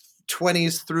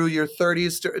 20s through your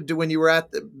 30s when you were at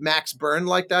the max burn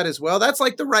like that as well. That's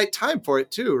like the right time for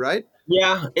it too, right?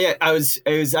 Yeah, I was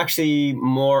actually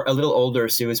a little older,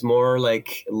 so it was more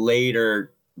like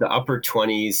later, the upper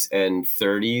 20s and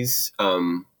 30s,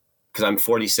 because I'm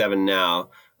 47 now.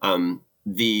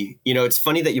 It's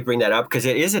funny that you bring that up, because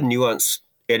it is a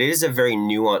very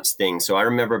nuanced thing. So I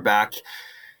remember back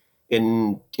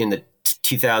in the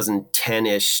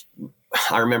 2010-ish,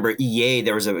 I remember EA,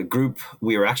 there was a group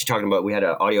we were actually talking about. We had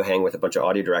an audio hang with a bunch of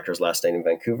audio directors last night in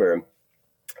Vancouver,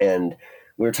 and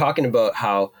we were talking about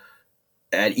how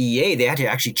at EA, they had to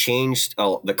actually change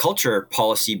the culture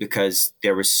policy because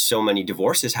there was so many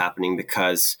divorces happening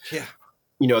because,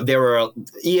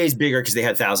 EA's bigger because they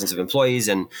had thousands of employees.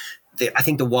 And I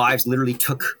think the wives literally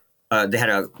they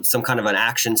had some kind of an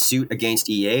action suit against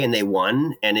EA, and they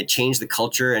won, and it changed the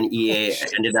culture. And EA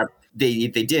ended up, they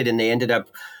ended up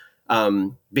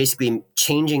basically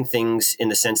changing things in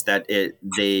the sense that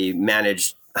they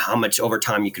managed how much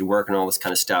overtime you could work and all this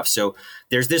kind of stuff. So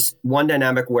there's this one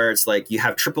dynamic where it's like you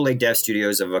have AAA dev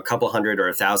studios of a couple hundred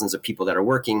or thousands of people that are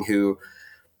working, who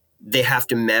they have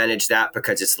to manage that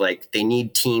because it's like they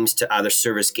need teams to either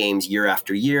service games year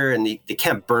after year, and they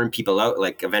can't burn people out.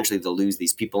 Like eventually they'll lose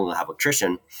these people and they'll have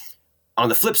attrition. On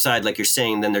the flip side, like you're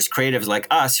saying, then there's creatives like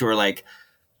us who are like,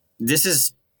 this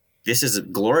is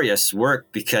glorious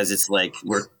work because it's like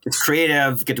it's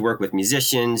creative, get to work with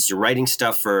musicians, you're writing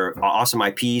stuff for awesome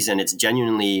IPs, and it's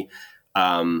genuinely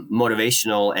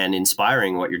motivational and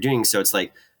inspiring what you're doing. So it's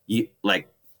like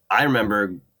I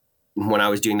remember when I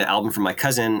was doing the album for my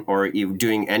cousin, or you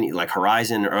doing any like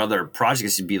Horizon or other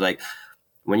projects, it'd be like,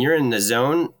 when you're in the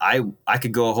zone, I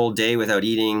could go a whole day without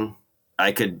eating.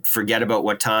 I could forget about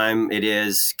what time it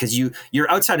is, because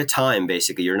you're outside of time.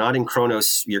 Basically, you're not in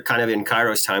Chronos. You're kind of in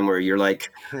Kairos time, where you're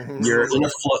like you're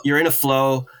in a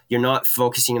flow. You're not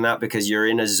focusing on that because you're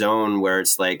in a zone where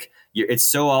it's like it's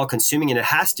so all consuming, and it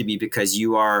has to be because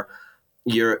you're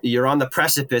on the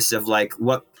precipice of like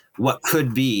what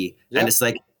could be, and it's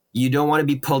like you don't want to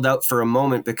be pulled out for a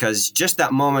moment, because just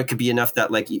that moment could be enough that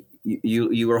like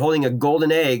you were holding a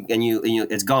golden egg and you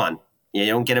it's gone. You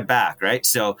don't get it back, right?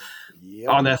 So. Yep.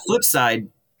 On the flip side,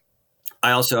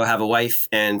 I also have a wife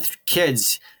and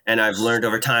kids, and I've learned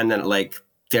over time that like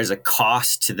there's a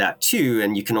cost to that too,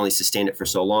 and you can only sustain it for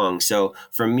so long. So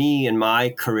for me in my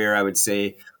career, I would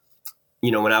say,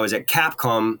 when I was at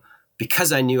Capcom,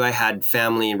 because I knew I had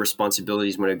family and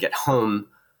responsibilities when I get home,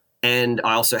 and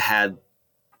I also had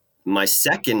my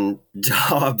second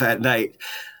job at night,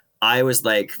 I was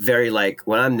like very like,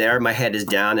 when I'm there, my head is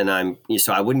down, and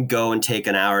so I wouldn't go and take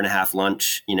an hour and a half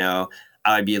lunch.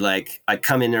 I'd be like, I'd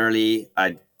come in early.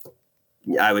 I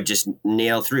would just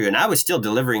nail through, and I was still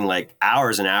delivering like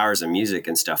hours and hours of music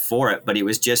and stuff for it. But it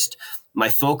was just, my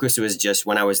focus was just,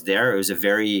 when I was there, it was a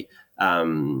very,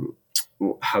 how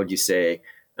would you say,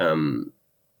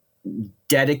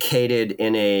 dedicated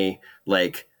in a,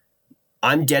 like,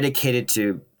 I'm dedicated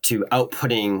to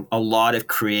outputting a lot of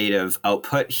creative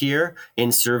output here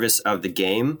in service of the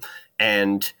game.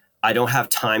 And I don't have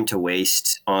time to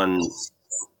waste on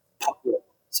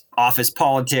office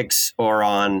politics or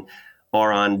on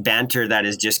banter that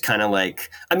is just kind of like,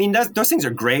 I mean, those things are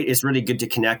great. It's really good to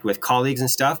connect with colleagues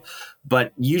and stuff,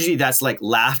 but usually that's like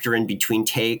laughter in between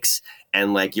takes,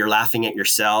 and like you're laughing at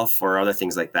yourself or other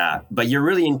things like that. But you're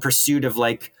really in pursuit of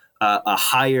like a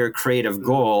higher creative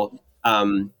goal.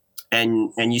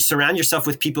 And you surround yourself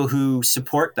with people who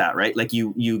support that, right? Like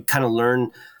you kind of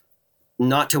learn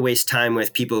not to waste time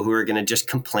with people who are going to just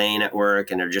complain at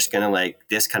work and are just going to like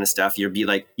this kind of stuff. You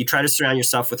try to surround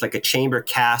yourself with like a chamber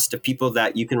cast of people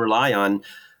that you can rely on,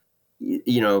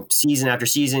 season after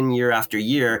season, year after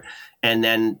year. And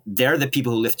then they're the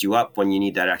people who lift you up when you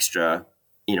need that extra,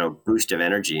 boost of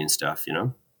energy and stuff,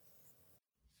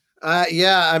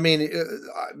 Yeah, I mean,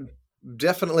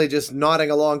 definitely just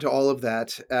nodding along to all of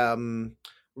that.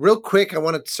 Real quick, I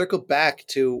want to circle back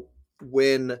to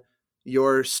when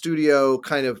your studio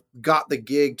kind of got the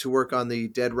gig to work on the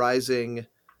Dead Rising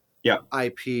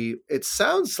IP. It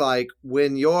sounds like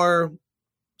when your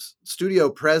studio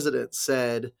president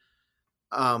said,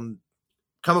 come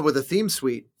up with a theme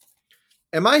suite,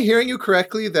 am I hearing you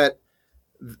correctly that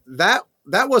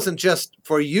wasn't just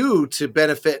for you to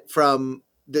benefit from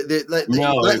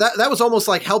that was almost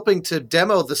like helping to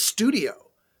demo the studio,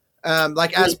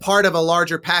 as part of a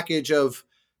larger package of,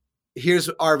 here's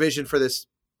our vision for this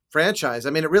franchise. I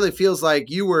mean, it really feels like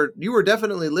you were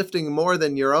definitely lifting more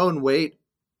than your own weight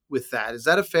with that. Is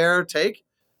that a fair take?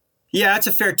 Yeah, it's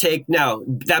a fair take. Now,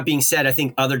 that being said, I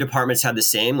think other departments had the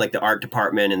same, like the art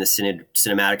department and the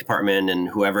cinematic department and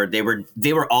whoever. They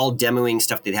were all demoing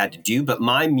stuff they had to do, but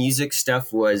my music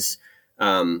stuff was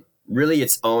really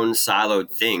its own siloed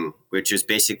thing, which is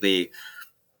basically,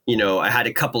 I had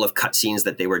a couple of cutscenes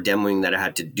that they were demoing that I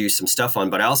had to do some stuff on,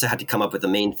 but I also had to come up with the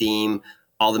main theme,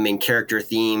 all the main character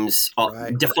themes,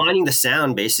 defining the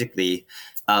sound, basically.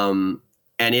 And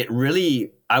it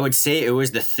really, I would say it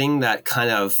was the thing that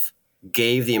kind of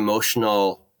gave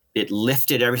it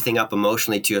lifted everything up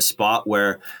emotionally to a spot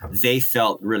where they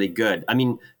felt really good. I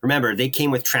mean, remember, they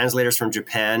came with translators from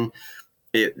Japan.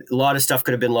 A lot of stuff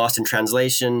could have been lost in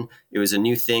translation. It was a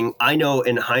new thing. I know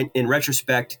in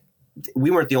retrospect,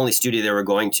 we weren't the only studio they were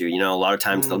going to. A lot of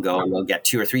times they'll go and they'll get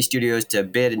 2 or 3 studios to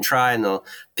bid and try, and they'll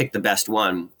pick the best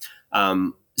one.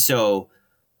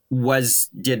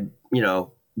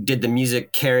 Did the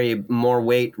music carry more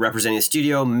weight representing the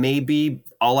studio? Maybe.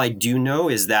 All I do know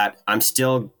is that I'm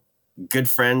still good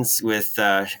friends with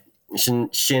Shin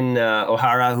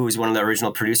Ohara, who was one of the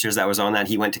original producers that was on that.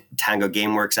 He went to Tango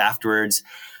Gameworks afterwards.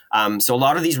 So a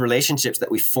lot of these relationships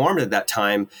that we formed at that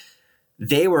time,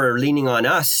 they were leaning on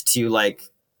us to like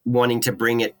wanting to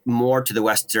bring it more to the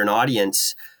Western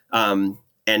audience. And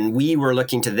we were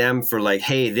looking to them for like,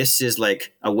 hey, this is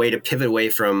like a way to pivot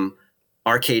away from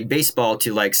arcade baseball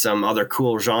to like some other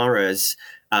cool genres.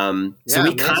 So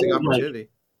we kind of like,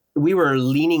 we were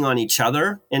leaning on each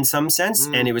other in some sense,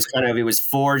 and it was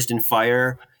forged in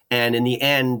fire. And in the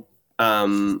end,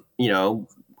 like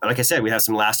I said, we have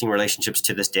some lasting relationships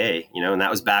to this day, and that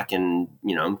was back in,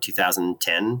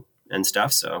 2010. and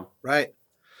stuff. So, right.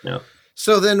 yeah.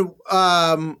 So then,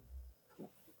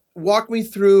 walk me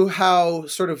through how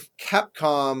sort of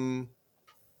Capcom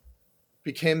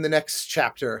became the next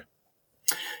chapter.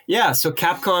 Yeah. So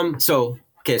Capcom. So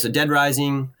Dead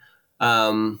Rising.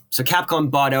 So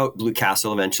Capcom bought out Blue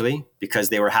Castle eventually because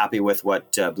they were happy with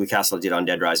what Blue Castle did on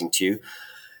Dead Rising 2.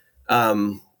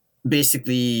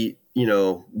 Basically,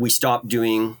 we stopped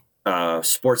doing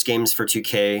sports games for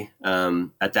 2K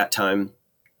at that time.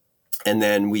 And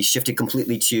then we shifted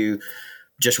completely to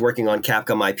just working on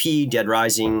Capcom IP, Dead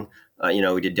Rising.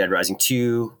 We did Dead Rising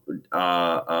 2,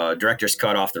 Director's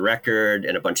Cut Off the Record,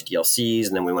 and a bunch of DLCs.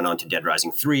 And then we went on to Dead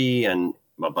Rising 3 and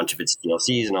a bunch of its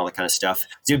DLCs and all that kind of stuff.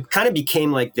 So it kind of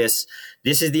became like this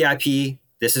is the IP.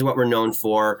 This is what we're known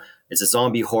for. It's a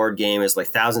zombie horde game. It's like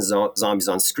thousands of zombies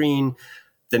on screen.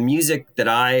 The music that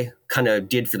I kind of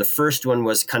did for the first one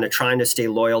was kind of trying to stay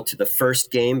loyal to the first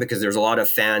game because there's a lot of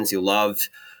fans who loved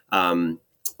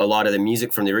a lot of the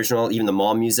music from the original, even the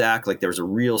mall music. Like there was a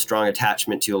real strong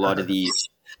attachment to a lot of these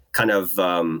kind of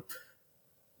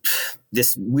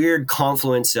this weird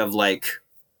confluence of like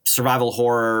survival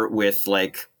horror with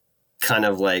like kind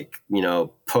of like,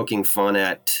 poking fun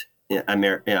at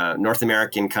North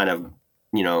American kind of,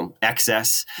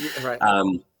 excess. Yeah, right.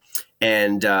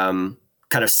 And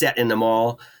kind of set in the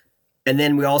mall. And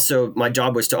then my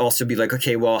job was to also be like,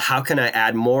 okay, well, how can I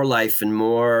add more life and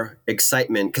more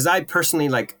excitement? Because I personally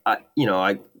I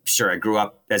grew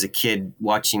up as a kid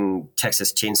watching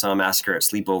Texas Chainsaw Massacre at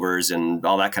sleepovers and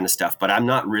all that kind of stuff, but I'm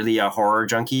not really a horror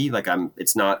junkie.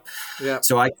 It's not. Yeah.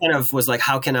 So I kind of was like,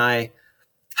 how can I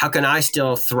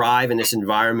still thrive in this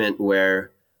environment where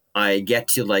I get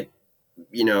to write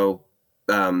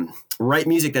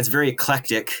music that's very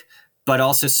eclectic, but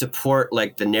also support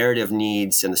like the narrative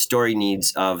needs and the story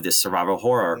needs of this survival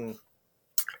horror,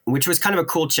 which was kind of a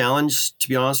cool challenge, to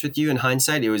be honest with you. In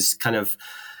hindsight, it was kind of,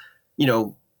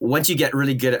 once you get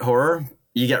really good at horror,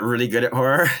 you get really good at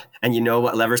horror and you know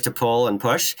what levers to pull and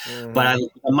push. But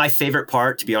my favorite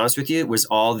part, to be honest with you, was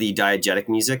all the diegetic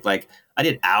music. Like I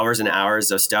did hours and hours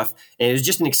of stuff, and it was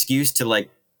just an excuse to like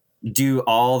do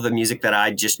all the music that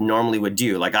I just normally would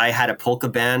do. Like I had a polka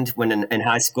band when in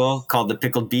high school called the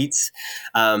Pickled Beats,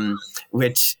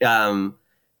 which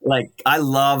I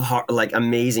love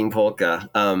amazing polka.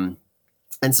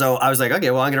 And so I was like,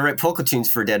 okay, well, I'm going to write polka tunes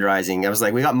for Dead Rising. I was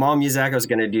like, we got mall music. I was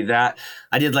going to do that.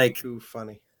 I did Too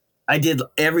funny. I did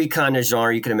every kind of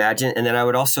genre you could imagine. And then I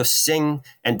would also sing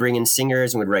and bring in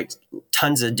singers and would write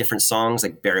tons of different songs,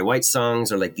 like Barry White songs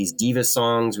or like these diva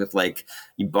songs with like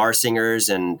bar singers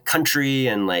and country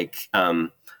and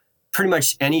pretty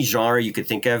much any genre you could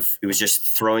think of. It was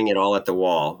just throwing it all at the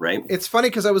wall, right? It's funny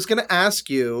because I was going to ask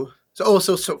you. So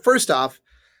first off,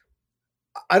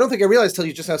 I don't think I realized till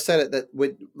you just now said it that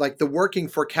with the working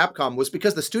for Capcom was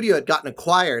because the studio had gotten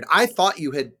acquired. I thought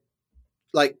you had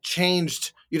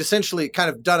changed. You'd essentially kind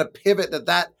of done a pivot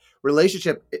that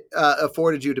relationship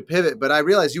afforded you to pivot, but I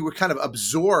realized you were kind of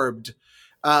absorbed.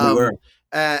 We were.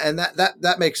 And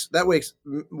that makes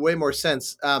way more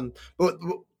sense. But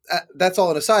that's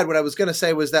all an aside. What I was going to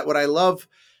say was that what I love,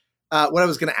 what I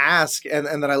was going to ask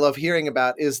and that I love hearing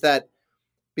about is that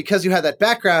because you had that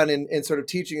background in sort of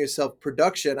teaching yourself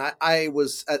production, I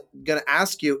was going to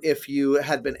ask you if you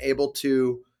had been able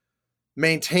to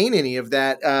maintain any of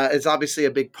that. It's obviously a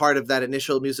big part of that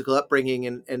initial musical upbringing,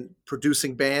 and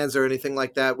producing bands or anything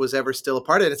like that was ever still a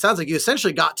part of it. It sounds like you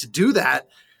essentially got to do that,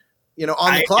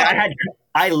 on the clock.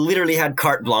 I literally had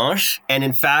carte blanche. And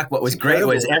in fact, what was great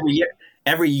was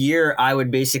every year I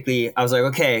was like,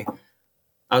 okay,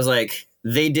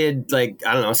 they did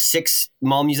 6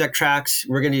 mall music tracks.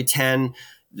 We're going to do 10.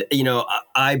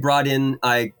 I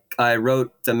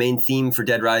wrote the main theme for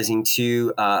Dead Rising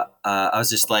 2. I was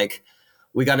just like,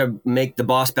 we got to make the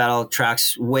boss battle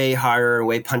tracks way harder,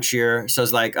 way punchier. So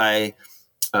it's like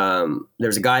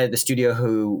there's a guy at the studio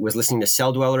who was listening to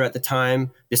Cell Dweller at the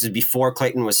time. This is before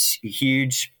Clayton was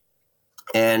huge.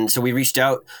 And so we reached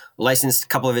out, licensed a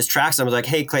couple of his tracks. I was like,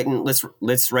 "Hey, Clayton,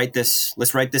 let's write this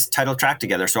title track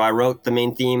together." So I wrote the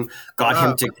main theme, got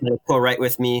him to co-write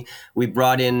with me. We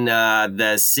brought in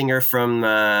the singer from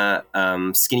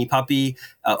Skinny Puppy,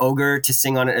 Ogre, to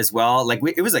sing on it as well.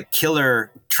 It was a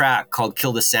killer track called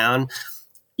 "Kill the Sound."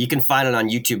 You can find it on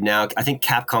YouTube now. I think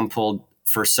Capcom pulled,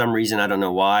 for some reason, I don't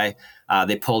know why,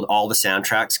 they pulled all the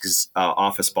soundtracks because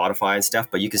off of Spotify and stuff.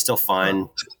 But you can still find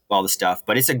all the stuff.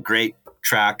 But it's a great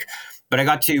track. But I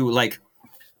got to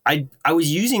I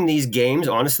was using these games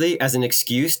honestly as an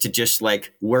excuse to just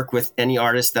work with any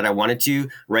artist that I wanted to,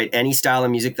 write any style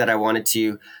of music that I wanted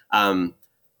to,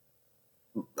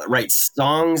 write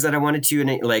songs that I wanted to, and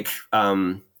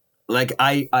like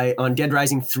I on Dead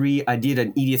Rising 3, I did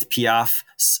an Edith Piaf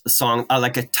song,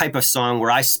 like a type of song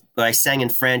where I sang in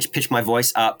French, pitched my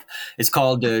voice up. It's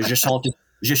called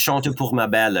Je chante pour ma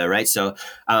belle, right? So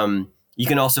you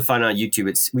can also find it on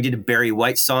YouTube. We did a Barry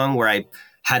White song where I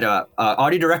had a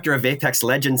audio director of Apex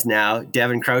Legends now,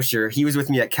 Devin Croucher. He was with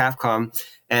me at Capcom,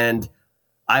 and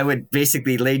I would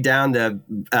basically lay down the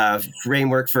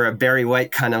framework for a Barry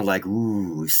White kind of like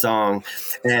ooh song,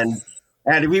 and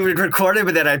we would record it,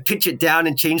 but then I'd pitch it down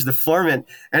and change the format,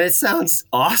 and it sounds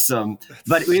awesome.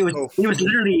 But it was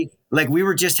literally like we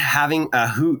were just having a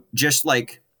hoot, just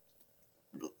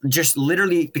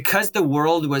literally, because the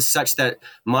world was such that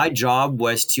my job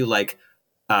was to like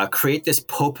create this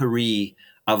potpourri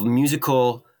of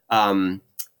musical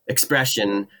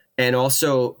expression, and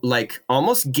also like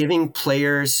almost giving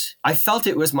players, I felt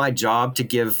it was my job to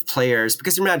give players,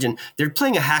 because imagine they're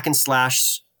playing a hack and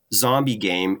slash zombie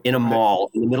game in a mall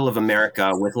in the middle of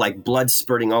America with like blood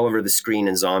spurting all over the screen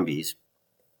and zombies.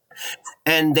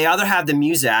 And they either have the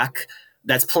music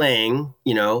that's playing,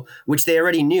 which they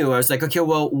already knew. I was like, okay,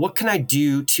 well, what can I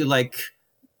do to like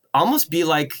almost be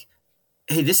like,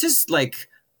 hey, this is like,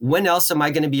 when else am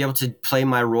I going to be able to play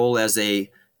my role as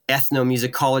a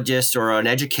ethnomusicologist or an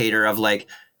educator of like,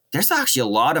 there's actually a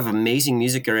lot of amazing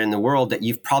music in the world that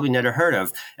you've probably never heard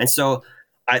of. And so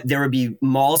there would be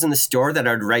malls in the store that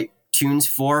I'd write tunes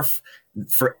for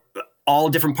all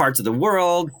different parts of the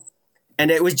world. And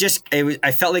it was just,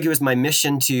 I felt like it was my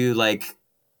mission to like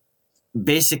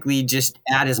basically just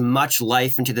add as much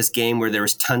life into this game where there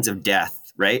was tons of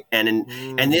death, right? And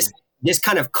this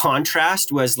kind of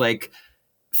contrast was like,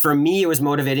 for me, it was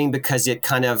motivating because it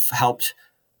kind of helped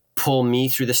pull me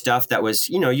through the stuff that was,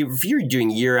 if you're doing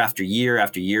year after year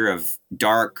after year of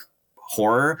dark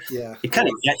horror, it kind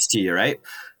of gets to you, right?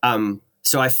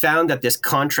 So I found that this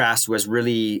contrast was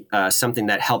really something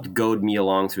that helped goad me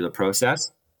along through the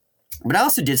process. But I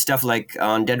also did stuff like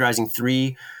on Dead Rising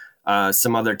 3,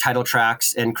 some other title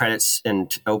tracks and credits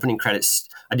and opening credits.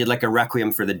 I did like a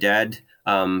Requiem for the Dead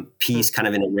piece, kind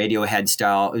of in a Radiohead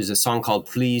style. It was a song called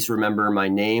Please Remember My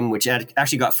Name, which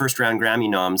actually got first round Grammy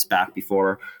noms back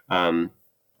before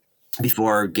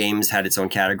games had its own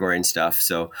category and stuff.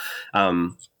 So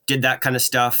did that kind of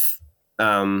stuff.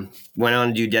 Went on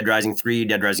to do Dead Rising 3,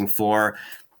 Dead Rising 4.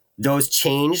 Those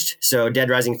changed. So Dead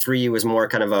Rising 3 was more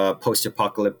kind of a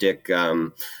post-apocalyptic,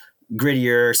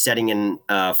 grittier setting in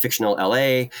fictional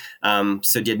LA.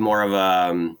 So did more of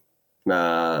a,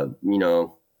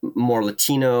 more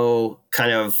Latino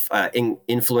kind of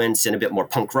influence and a bit more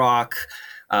punk rock.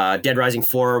 Dead Rising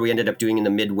 4, we ended up doing in the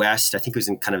Midwest. I think it was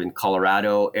in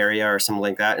Colorado area or something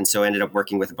like that. And so I ended up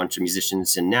working with a bunch of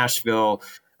musicians in Nashville.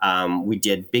 We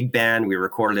did big band. We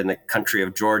recorded in the country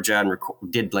of Georgia and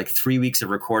did like 3 weeks of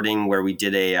recording where we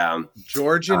did a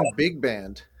Georgian big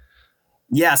band.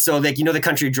 Yeah, so like the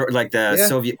country like the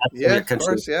Soviet country. Of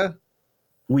course, yeah.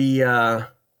 We so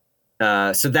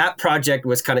that project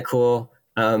was kind of cool.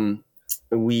 It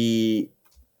always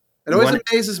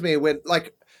amazes me when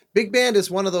like big band is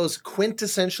one of those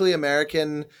quintessentially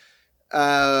American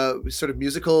sort of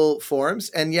musical forms,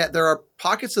 and yet there are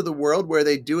pockets of the world where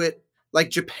they do it. Like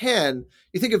Japan,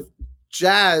 you think of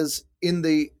jazz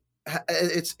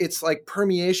it's like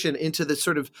permeation into the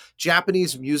sort of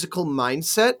Japanese musical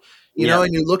mindset, you know,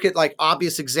 and you look at like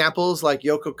obvious examples like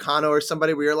Yoko Kanno or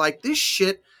somebody where you're like, this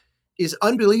shit is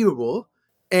unbelievable.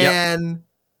 And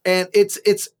it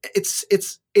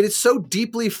is so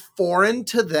deeply foreign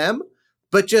to them,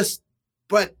 but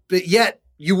yet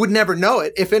you would never know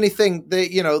it. If anything,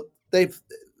 there's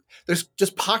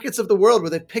just pockets of the world where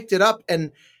they picked it up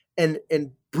and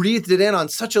breathed it in on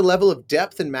such a level of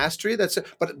depth and mastery.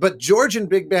 But Georgian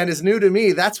big band is new to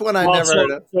me. That's one I never heard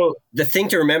of. So the thing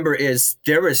to remember is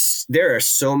there are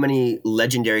so many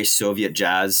legendary Soviet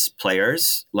jazz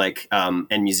players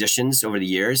and musicians over the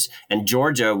years. And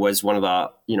Georgia was one of the,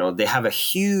 they have a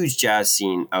huge jazz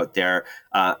scene out there.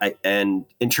 And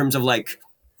in terms of like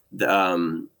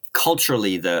the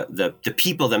culturally, the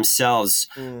people themselves,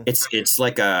 it's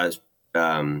like a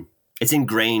it's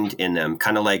ingrained in them,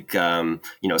 kind of like,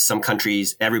 some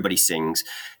countries, everybody sings.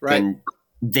 Right. And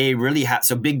they really have,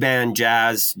 so big band,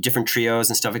 jazz, different trios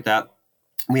and stuff like that.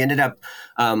 We ended up,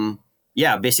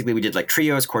 basically we did like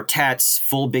trios, quartets,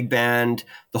 full big band,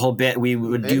 the whole bit. We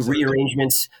would do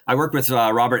rearrangements. I worked with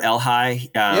Robert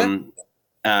Elhai,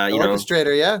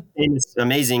 orchestrator, famous,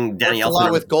 amazing Danny Elfman. A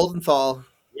lot with Goldenthal.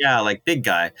 Yeah, like big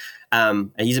guy. And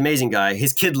he's an amazing guy.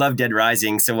 His kid loved Dead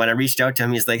Rising. So when I reached out to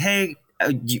him, he's like, hey,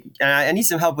 I need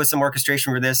some help with some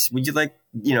orchestration for this. Would you like,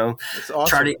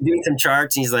 awesome. Doing some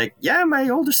charts? And he's like, yeah, my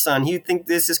older son, he think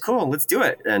this is cool. Let's do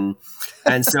it. And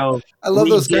so I love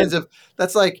those kinds of,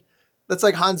 that's like That's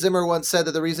like Hans Zimmer once said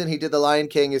that the reason he did The Lion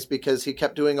King is because he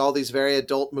kept doing all these very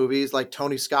adult movies, like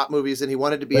Tony Scott movies, and he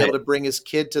wanted to be able to bring his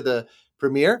kid to the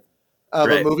premiere of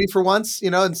a movie for once,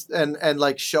 and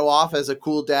like show off as a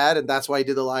cool dad, and that's why he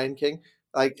did The Lion King.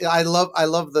 Like I love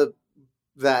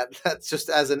that's just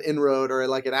as an inroad or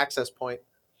like an access point.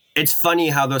 It's funny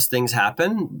how those things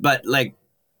happen, but like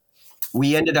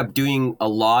we ended up doing a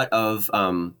lot of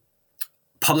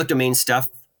public domain stuff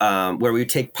where we would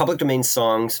take public domain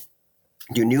songs,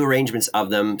 do new arrangements of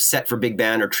them, set for big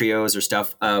band or trios or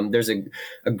stuff. There's a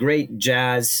great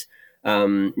jazz,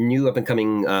 new up and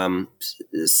coming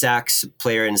sax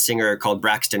player and singer called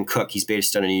Braxton Cook. He's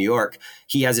based out of New York.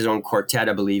 He has his own quartet,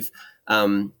 I believe.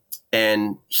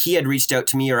 And he had reached out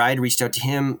to me, or I had reached out to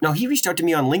him. No, he reached out to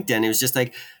me on LinkedIn. It was just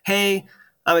like, hey,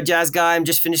 I'm a jazz guy. I'm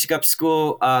just finishing up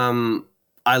school.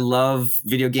 I love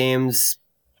video games.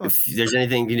 If there's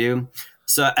anything you can do.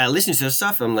 So I listened to this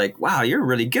stuff. I'm like, wow, you're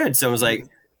really good. So I was like,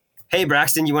 hey,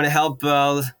 Braxton, you want to help?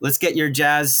 Let's get your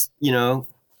jazz,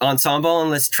 ensemble,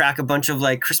 and let's track a bunch of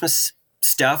like Christmas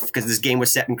stuff, because this game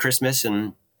was set in Christmas.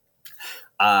 And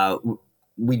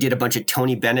we did a bunch of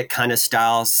Tony Bennett kind of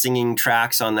style singing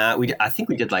tracks on that. I think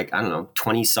we did like, I don't know,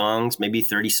 20 songs, maybe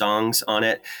 30 songs on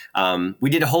it. We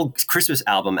did a whole Christmas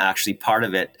album, actually, part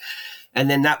of it. And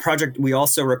then that project we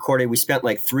also recorded, we spent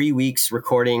like 3 weeks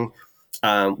recording.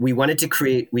 We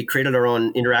created our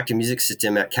own interactive music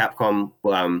system at Capcom,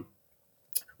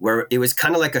 where it was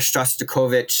kind of like a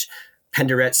Shostakovich,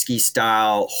 Penderecki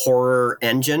style horror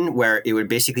engine, where it would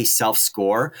basically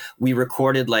self-score. We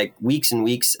recorded like weeks and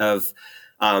weeks of,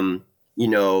 aleatoric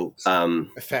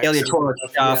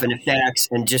stuff and effects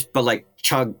and but like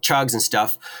chugs and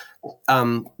stuff,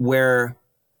 where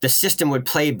the system would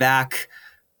play back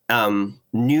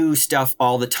new stuff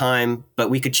all the time, but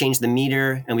we could change the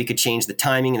meter and we could change the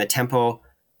timing and the tempo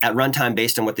at runtime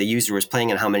based on what the user was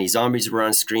playing and how many zombies were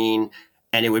on screen.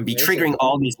 And it would be triggering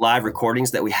all these live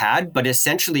recordings that we had. But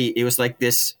essentially, it was like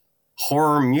this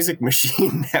horror music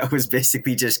machine that was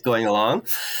basically just going along.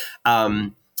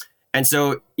 And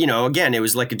so, again, it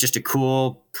was like just a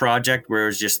cool project where it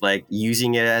was just like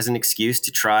using it as an excuse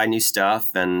to try new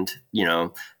stuff and,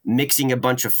 mixing a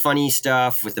bunch of funny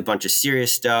stuff with a bunch of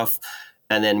serious stuff,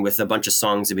 and then with a bunch of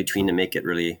songs in between to make it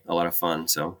really a lot of fun.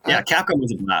 So, yeah, Capcom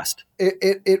was a blast.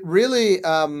 It really,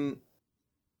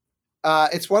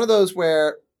 it's one of those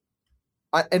where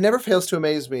it never fails to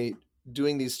amaze me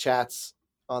doing these chats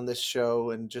on this show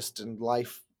and just in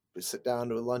life, we sit down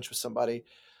to a lunch with somebody,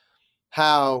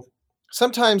 how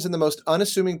sometimes in the most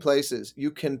unassuming places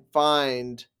you can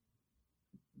find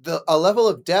a level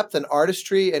of depth and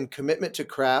artistry and commitment to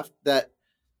craft that,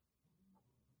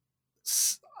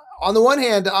 on the one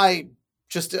hand, I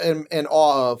just am in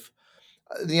awe of.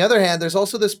 On the other hand, there's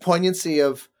also this poignancy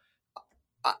of,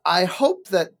 I hope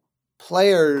that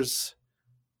players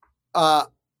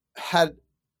had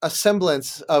a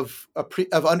semblance of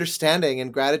understanding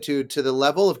and gratitude to the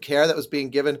level of care that was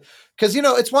being given. Because,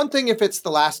 it's one thing if it's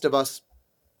The Last of Us,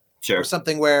 sure, or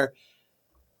something where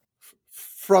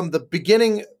from the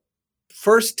beginning,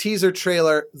 first teaser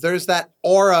trailer, there's that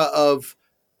aura of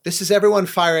this is everyone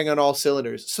firing on all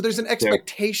cylinders. So there's an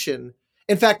expectation.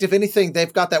 Yeah. In fact, if anything,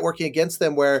 they've got that working against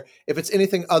them, where if it's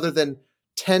anything other than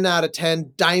 10 out of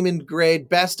 10, diamond grade,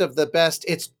 best of the best,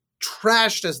 it's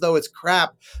trashed as though it's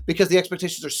crap because the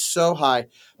expectations are so high.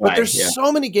 But there's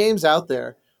so many games out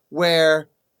there where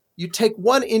you take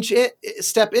 1 inch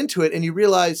step into it and you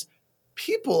realize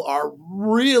people are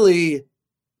really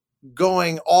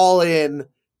going all in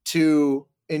to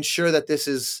ensure that this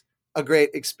is a great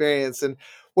experience. And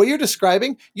what you're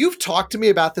describing, you've talked to me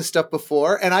about this stuff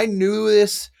before, and I knew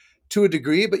this to a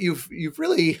degree, but you've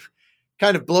really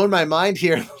kind of blown my mind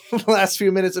here in the last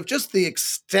few minutes of just the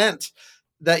extent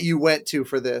that you went to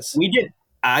for this. We did.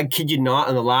 I kid you not,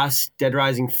 on the last Dead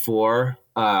Rising 4,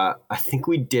 I think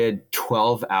we did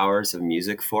 12 hours of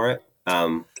music for it.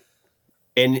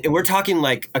 And we're talking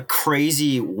like a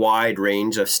crazy wide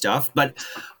range of stuff, but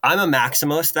I'm a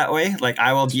maximalist that way. Like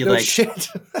I will be shit.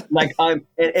 Like and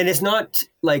it's not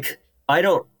like,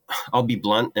 I'll be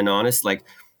blunt and honest. Like,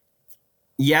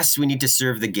 yes, we need to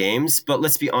serve the games, but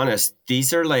let's be honest.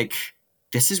 These are like,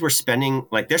 we're spending,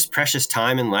 like, there's precious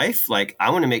time in life. Like I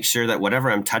want to make sure that whatever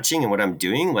I'm touching and what I'm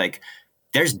doing, like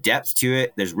there's depth to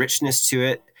it. There's richness to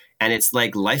it. And it's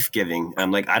like life-giving.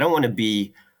 I'm like, I don't want to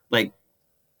be like,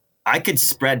 I could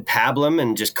spread pablum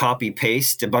and just copy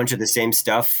paste a bunch of the same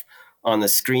stuff on the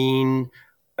screen,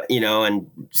 and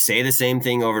say the same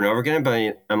thing over and over again.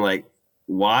 But I'm like,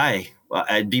 why? Well,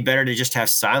 it'd be better to just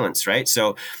have silence, right?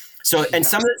 So, and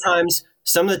some of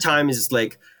the times is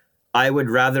like, I would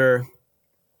rather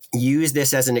use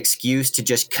this as an excuse to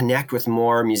just connect with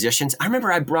more musicians. I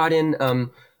remember I brought in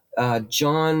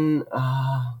John,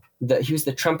 he was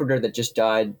the trumpeter that just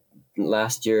died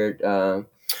last year.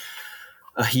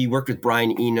 He worked with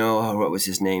Brian Eno. What was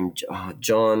his name?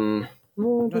 John.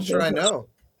 I'm not sure I know.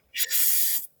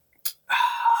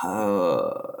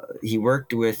 He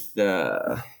worked with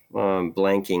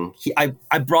blanking.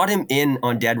 I brought him in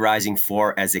on Dead Rising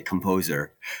 4 as a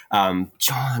composer.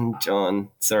 John.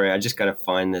 Sorry, I just gotta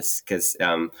find this because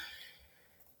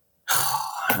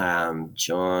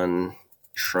John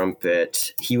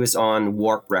trumpet. He was on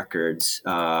Warp Records.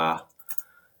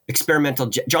 Experimental.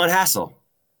 John Hassel.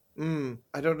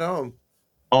 I don't know him.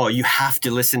 Oh, you have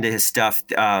to listen to his stuff.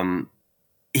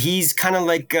 He's kind of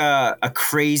like a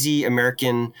crazy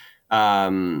American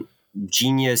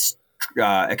genius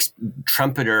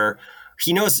trumpeter.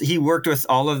 He worked with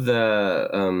all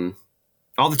the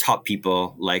top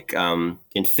people, like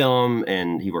in film,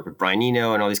 and he worked with Brian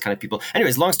Eno and all these kind of people.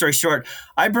 Anyways, long story short,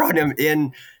 I brought him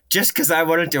in just because I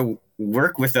wanted to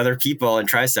work with other people and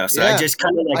try stuff. So I just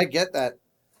kind of I get that.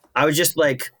 I was just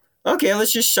like, okay,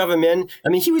 let's just shove him in. I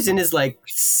mean, he was in his like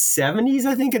 70s,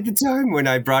 I think, at the time when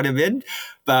I brought him in.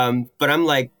 But I'm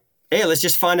like, hey, let's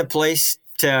just find a place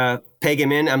to peg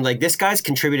him in. I'm like, this guy's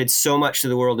contributed so much to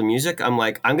the world of music. I'm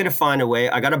like, I'm going to find a way.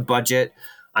 I got a budget.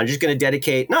 I'm just going to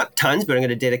dedicate, not tons, but I'm going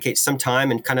to dedicate some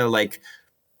time and kind of like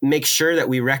make sure that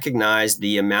we recognize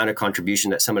the amount of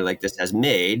contribution that somebody like this has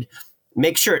made.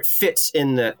 Make sure it fits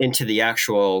into the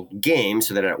actual game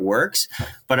so that it works.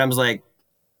 But I was like,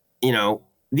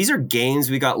 these are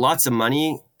games. We got lots of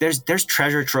money. There's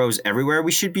treasure troves everywhere.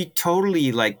 We should be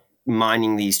totally like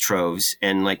mining these troves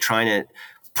and like trying to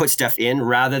put stuff in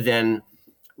rather than,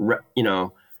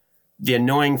 the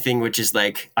annoying thing, which is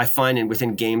like, I find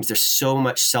within games, there's so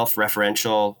much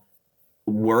self-referential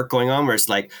work going on where it's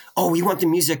like, oh, we want the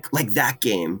music like that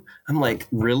game. I'm like,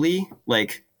 really?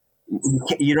 Like,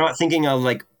 you're not thinking of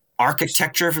like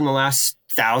architecture from the last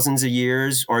thousands of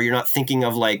years, or you're not thinking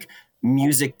of like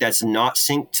music that's not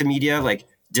synced to media. Like,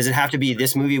 does it have to be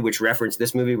this movie, which reference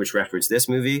this movie, which reference this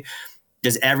movie?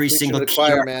 Does every single key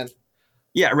choir, art, man.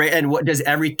 Yeah, right. And what does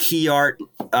every key art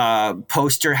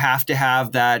poster have to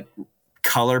have that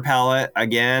color palette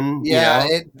again? Yeah,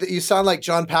 you sound like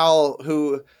John Powell,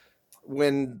 who,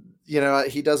 when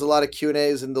he does a lot of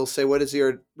Q&As, and they'll say, "What is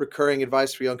your recurring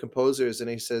advice for young composers?" And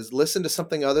he says, "Listen to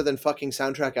something other than fucking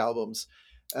soundtrack albums."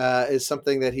 Is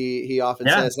something that he often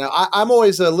says. Now, I'm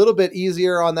always a little bit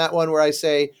easier on that one, where I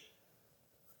say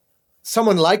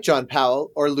someone like John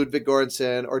Powell or Ludwig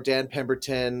Göransson or Dan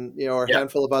Pemberton, or a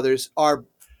handful of others are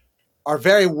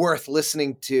very worth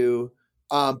listening to,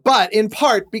 but in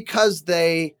part because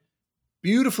they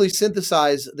beautifully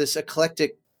synthesize this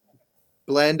eclectic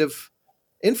blend of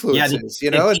influences.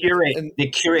 They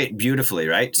curate beautifully,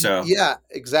 right? So yeah,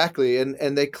 exactly,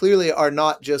 and they clearly are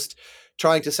not just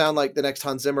trying to sound like the next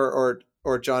Hans Zimmer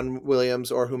or John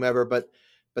Williams or whomever, but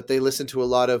they listen to a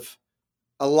lot of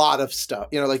stuff.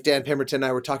 Like Dan Pemberton and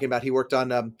I were talking about, he worked on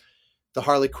the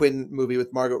Harley Quinn movie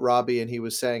with Margot Robbie, and he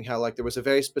was saying how like there was a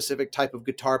very specific type of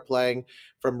guitar playing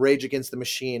from Rage Against the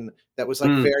Machine that was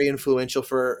like very influential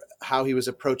for how he was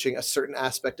approaching a certain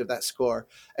aspect of that score.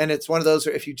 And it's one of those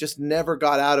where if you just never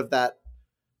got out of that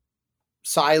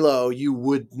silo, you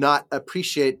would not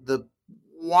appreciate the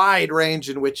wide range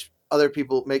in which other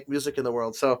people make music in the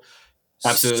world. So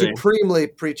absolutely, supremely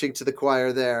preaching to the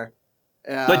choir there.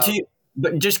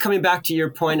 But just coming back to your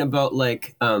point about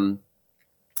like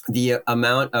the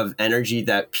amount of energy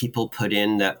that people put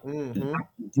in, that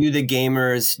do the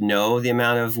gamers know the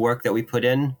amount of work that we put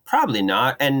in? Probably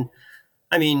not. And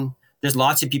I mean, there's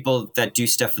lots of people that do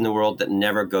stuff in the world that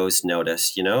never goes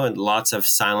noticed, and lots of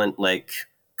silent like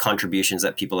contributions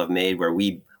that people have made where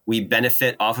we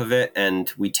benefit off of it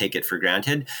and we take it for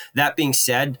granted. That being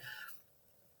said,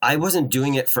 I wasn't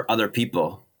doing it for other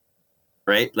people,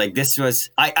 right? Like this was,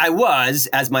 I was,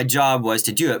 as my job was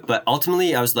to do it, but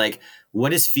ultimately I was like,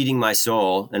 what is feeding my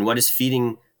soul and what is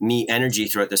feeding me energy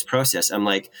throughout this process? I'm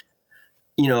like,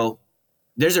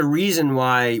 there's a reason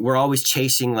why we're always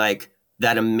chasing like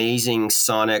that amazing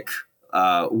sonic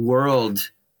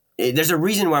world. There's a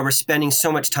reason why we're spending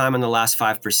so much time on the last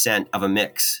 5% of a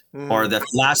mix or the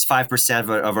last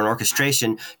 5% of an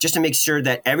orchestration, just to make sure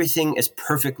that everything is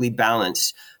perfectly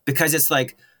balanced. Because it's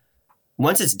like,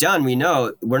 once it's done, we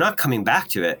know we're not coming back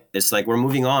to it. It's like we're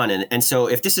moving on. And so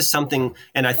if this is something,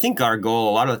 and I think our goal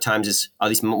a lot of the times is, at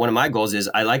least one of my goals is,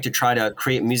 I like to try to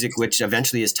create music which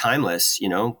eventually is timeless,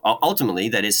 ultimately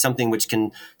that is something which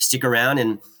can stick around.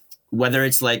 And whether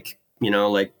it's like,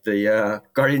 like the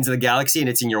Guardians of the Galaxy and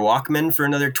it's in your Walkman for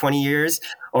another 20 years,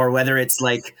 or whether it's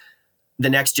like the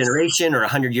next generation or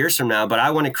 100 years from now, but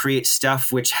I want to create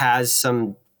stuff which has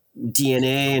some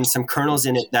DNA and some kernels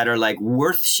in it that are like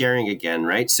worth sharing again,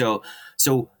 right? So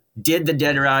did the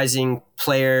Dead Rising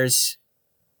players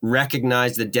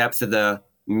recognize the depth of the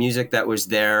music that was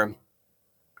there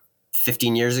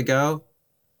 15 years ago?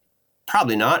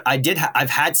 Probably not. I've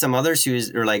had some others who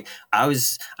are like, I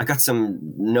got some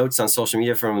notes on social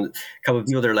media from a couple of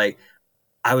people that are like,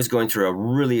 I was going through a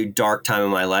really dark time in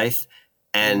my life,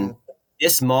 and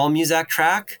this Mall Music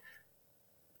track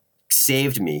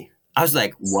saved me. I was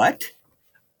like, what?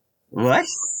 A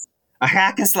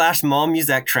hack and slash Mall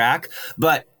Music track?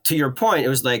 But to your point, it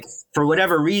was like, for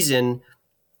whatever reason,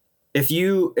 if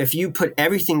you put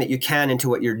everything that you can into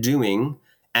what you're doing,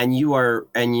 and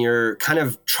you're kind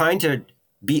of trying to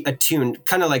be attuned,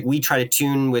 kind of like we try to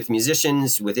tune with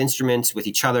musicians, with instruments, with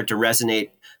each other to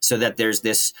resonate, so that there's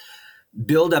this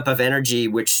buildup of energy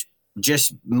which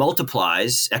just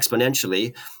multiplies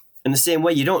exponentially. In the same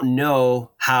way, you don't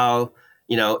know how,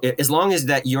 as long as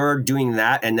that you're doing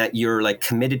that and that you're like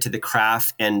committed to the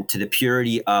craft and to the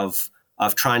purity of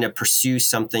trying to pursue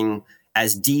something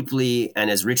as deeply and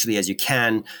as richly as you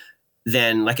can,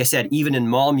 then, like I said, even in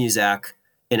Mall Music,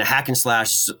 in a hack and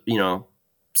slash,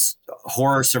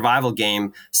 horror survival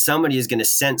game, somebody is going to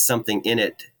sense something in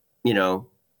it,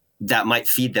 that might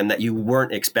feed them that you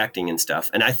weren't expecting and stuff.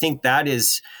 And I think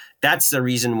that's the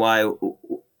reason why,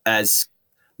 as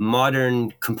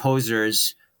modern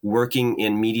composers working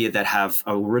in media that have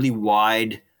a really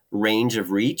wide range of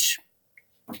reach,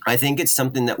 I think it's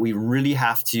something that we really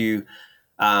have to,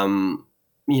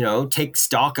 take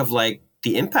stock of, like,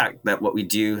 the impact that what we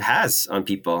do has on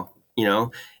people.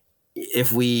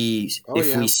 If we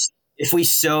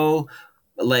sow,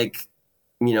 like,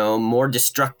 more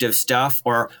destructive stuff,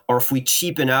 or if we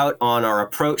cheapen out on our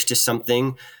approach to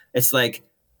something, it's like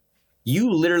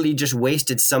you literally just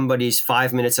wasted somebody's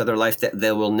 5 minutes of their life that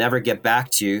they will never get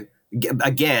back to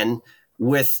again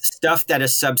with stuff that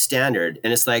is substandard.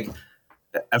 And it's like,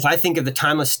 if I think of the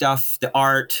timeless stuff, the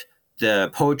art,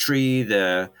 the poetry,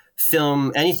 the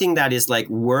film, anything that is like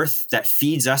that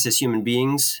feeds us as human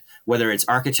beings, whether it's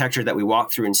architecture that we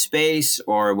walk through in space,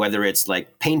 or whether it's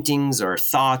like paintings or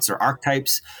thoughts or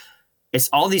archetypes, it's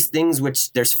all these things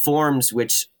which there's forms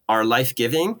which are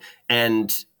life-giving,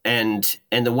 and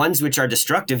the ones which are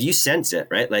destructive, you sense it,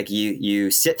 right? Like you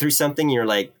sit through something, you're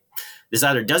like, this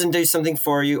either doesn't do something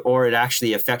for you or it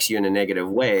actually affects you in a negative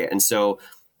way. And so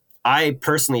I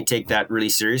personally take that really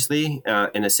seriously,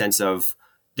 in the sense of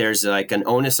there's like an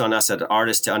onus on us as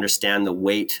artists to understand the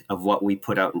weight of what we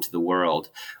put out into the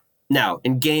world. Now,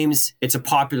 in games, it's a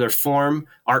popular form,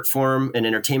 art form, and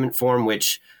entertainment form,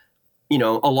 which, a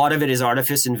lot of it is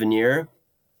artifice and veneer.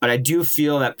 But I do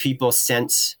feel that people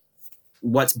sense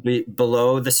what's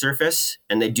below the surface,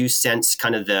 and they do sense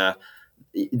kind of the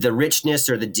richness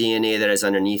or the DNA that is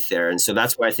underneath there. And so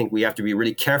that's why I think we have to be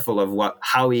really careful of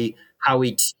how we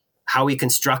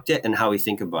construct it and how we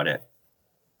think about it.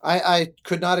 I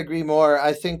could not agree more.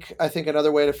 I think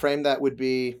another way to frame that would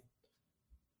be,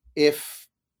 if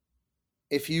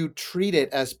you treat it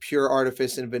as pure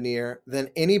artifice and veneer, then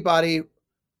anybody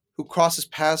who crosses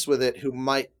paths with it, who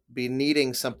might be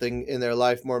needing something in their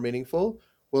life more meaningful,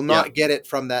 will not get it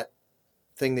from that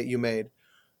thing that you made.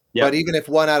 But even if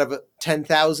 1 out of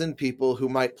 10,000 people who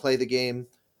might play the game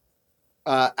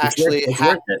actually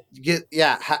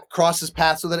crosses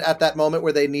paths with it at that moment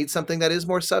where they need something that is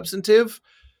more substantive,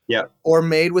 or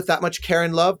made with that much care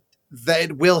and love,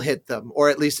 that will hit them, or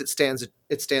at least it stands a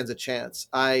chance.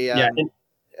 I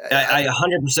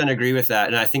 100% agree with that,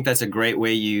 and I think that's a great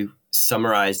way you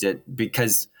summarized it,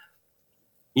 because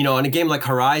in a game like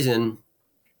Horizon,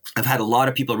 I've had a lot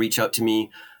of people reach out to me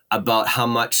about how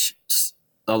much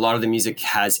a lot of the music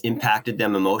has impacted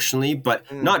them emotionally,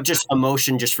 but not just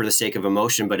emotion just for the sake of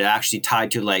emotion, but it actually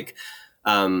tied to, like,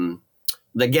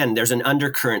 again, there's an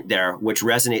undercurrent there which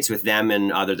resonates with them,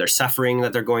 and either their suffering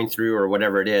that they're going through or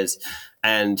whatever it is.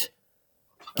 And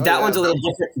one's a little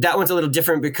different. That one's a little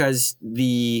different because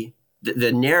the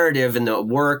narrative and the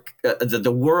work,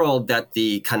 the world that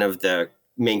the kind of the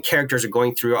main characters are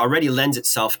going through already lends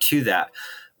itself to that.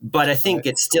 But I think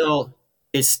it shows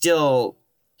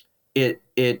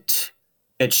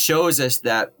us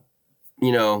that,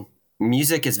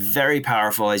 music is very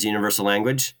powerful as universal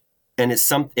language, and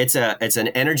it's an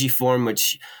energy form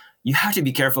which you have to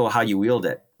be careful how you wield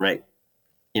it, right?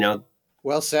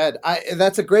 Well said.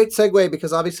 That's a great segue,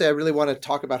 because obviously I really want to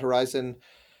talk about Horizon.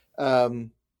 I'm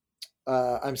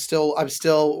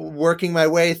still working my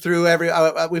way through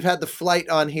we've had the flight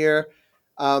on here.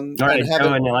 All right,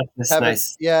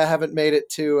 nice. Yeah, I haven't made it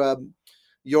to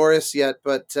Yoris yet,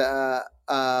 but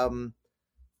I'm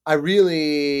I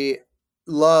really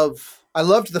I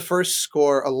loved the first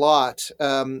score a lot.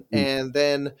 And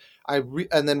then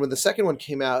and then when the second one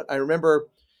came out, I remember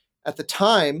at the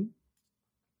time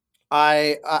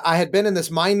I had been in this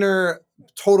minor,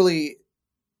 totally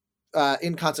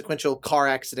inconsequential car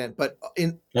accident, but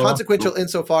consequential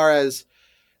insofar as,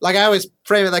 like, I always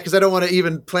frame it like, because I don't want to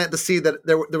even plant the seed that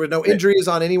there were no injuries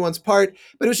on anyone's part,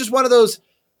 but it was just one of those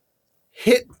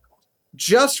hit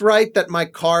just right that my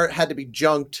car had to be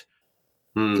junked,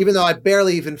 even though I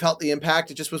barely even felt the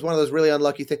impact. It just was one of those really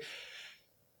unlucky things.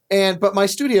 But my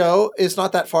studio is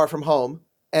not that far from home.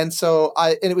 And so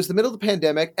and it was the middle of the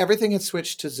pandemic. Everything had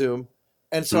switched to Zoom.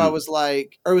 And so I was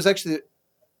like, or it was actually,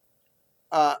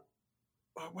 where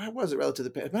was it relative to the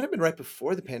pandemic? It might have been right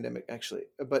before the pandemic, actually.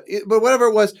 But whatever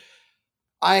it was,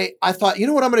 I thought, you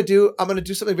know what I'm going to do? I'm going to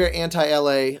do something very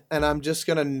anti-LA, and I'm just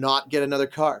going to not get another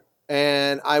car.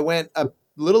 And I went a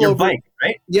little over. Bike,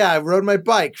 right? Yeah, I rode my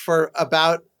bike for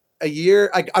about a year.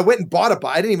 I went and bought a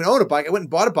bike. I didn't even own a bike. I went and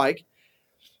bought a bike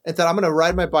and thought, I'm going to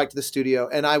ride my bike to the studio.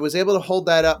 And I was able to hold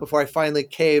that up before I finally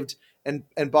caved and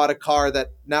bought a car that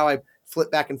now I flip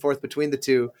back and forth between the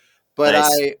two. But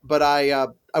nice.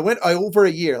 I went over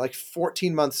a year, like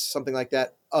 14 months, something like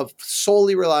that, of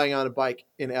solely relying on a bike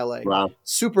in LA. Wow.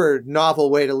 Super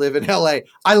novel way to live in LA.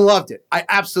 I loved it. I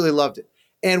absolutely loved it.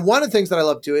 And one of the things that I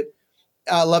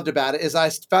loved about it is I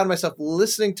found myself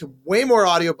listening to way more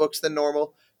audiobooks than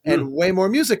normal and way more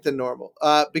music than normal.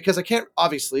 Because we can't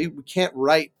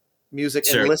write music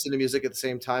and listen to music at the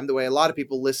same time, the way a lot of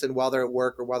people listen while they're at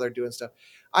work or while they're doing stuff.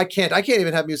 I can't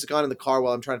even have music on in the car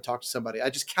while I'm trying to talk to somebody. I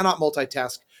just cannot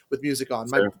multitask with music on.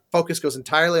 My focus goes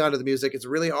entirely onto the music. It's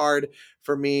really hard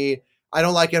for me. I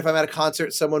don't like it if I'm at a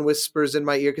concert, someone whispers in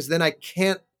my ear, because then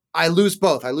I lose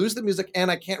both. I lose the music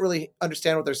and I can't really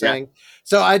understand what they're saying.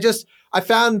 So I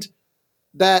found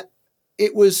that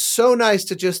it was so nice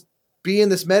to just be in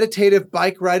this meditative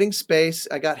bike riding space.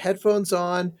 I got headphones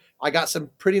on. I got some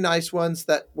pretty nice ones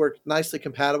that were nicely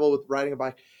compatible with riding a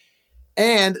bike.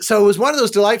 And so it was one of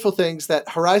those delightful things that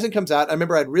Horizon comes out. I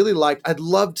remember I'd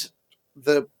loved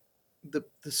the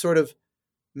sort of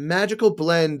magical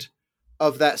blend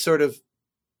of that sort of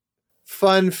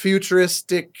fun futurism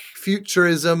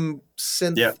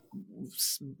synth,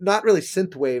 not really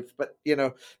synth wave, but,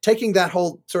 taking that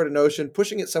whole sort of notion,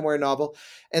 pushing it somewhere novel,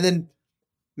 and then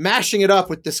mashing it up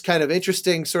with this kind of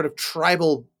interesting sort of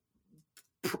tribal,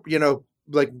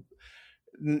 like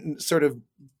sort of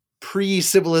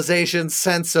pre-civilization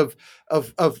sense of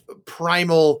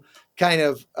primal kind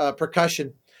of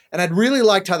percussion. And I'd really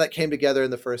liked how that came together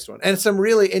in the first one. And some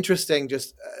really interesting,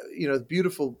 just,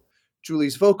 beautiful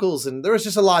Julie's vocals. And there was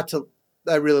just a lot that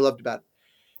I really loved about it.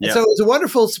 Yeah. And so it was a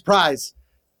wonderful surprise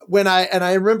when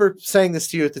I remember saying this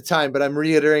to you at the time, but I'm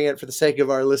reiterating it for the sake of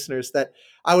our listeners, that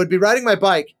I would be riding my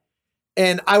bike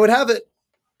and I'd have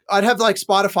like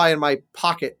Spotify in my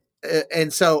pocket.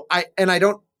 And so I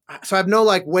have no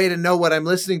like way to know what I'm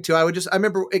listening to. I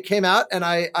remember it came out and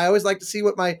I always like to see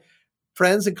what my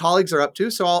friends and colleagues are up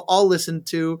to. So I'll listen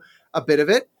to a bit of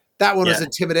it. That one was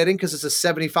intimidating because it's a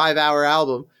 75-hour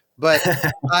album, but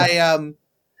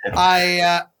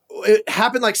it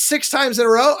happened like 6 times in a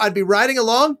row. I'd be riding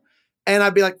along and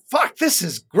I'd be like, fuck, this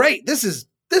is great. This is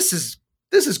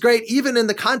great. Even in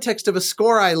the context of a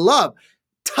score I love.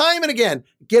 Time and again,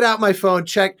 get out my phone,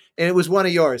 check, and it was one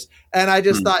of yours. And I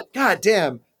just thought, God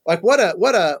damn, like what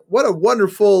a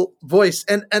wonderful voice.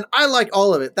 And I like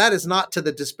all of it. That is not to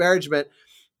the disparagement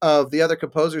of the other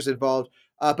composers involved.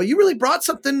 But you really brought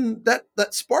something that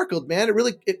sparkled, man. It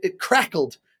really, it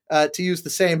crackled, to use the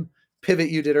same pivot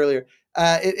you did earlier.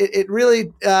 It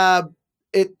really, there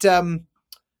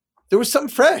was something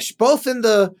fresh, both in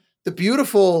the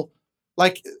beautiful,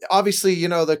 like, obviously,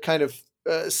 the kind of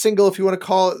single, if you want to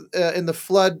call it, in the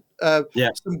flood,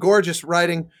 some gorgeous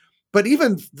writing, but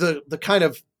even the kind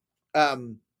of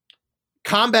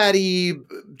combat-y,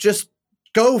 just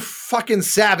go fucking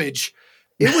savage.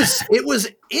 It was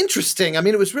interesting. I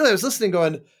mean, it was really, I was listening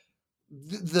going,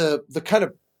 the kind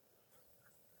of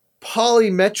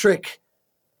polymetric,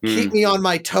 keep me on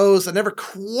my toes. I never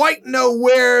quite know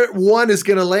where one is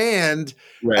going to land.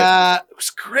 Right. It was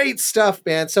great stuff,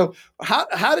 man. So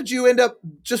how did you end up,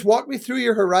 just walk me through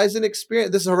your Horizon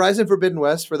experience? This is Horizon Forbidden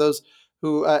West, for those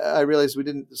who I realized we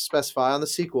didn't specify on the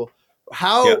sequel.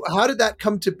 How did that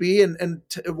come to be? And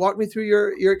walk me through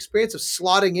your experience of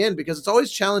slotting in, because it's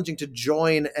always challenging to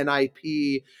join an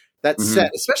IP that's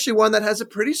set, especially one that has a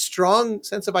pretty strong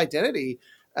sense of identity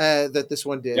that this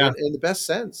one did in the best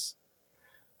sense.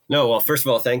 No, well, first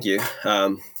of all, thank you.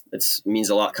 It means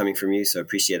a lot coming from you, so I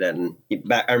appreciate that. And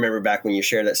I remember back when you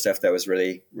shared that stuff, that was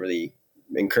really, really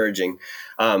encouraging.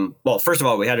 Well, first of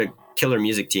all, we had a killer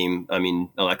music team. I mean,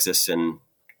 Alexis and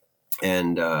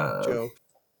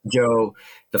Joe,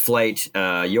 the flight,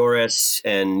 Joris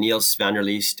and Niels van der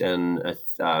Leest, and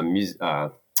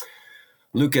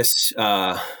Lucas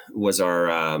was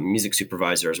our music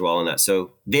supervisor as well on that.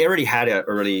 So they already had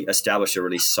established a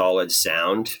really solid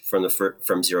sound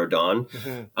from Zero Dawn.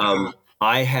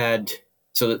 I had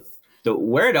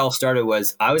where it all started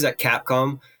was I was at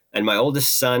Capcom, and my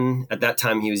oldest son at that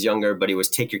time, he was younger, but it was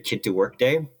Take Your Kid to Work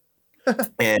Day,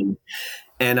 and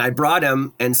I brought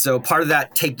him. And so part of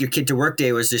that Take Your Kid to Work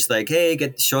Day was just like,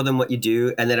 hey, show them what you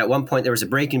do. And then at one point there was a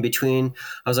break in between.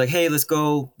 I was like, hey, let's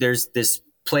go. There's this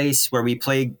place where we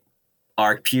play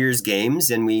our peers'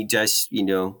 games and we just,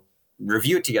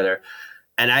 review it together.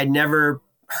 And I'd never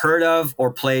heard of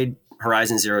or played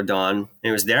Horizon Zero Dawn. And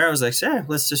it was there. I was like,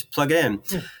 let's just plug it in.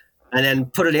 And then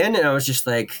put it in, and I was just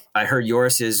like, I heard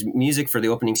Joris's music for the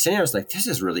opening scene. I was like, this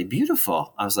is really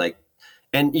beautiful. I was like,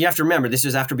 and you have to remember, this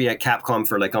was after being at Capcom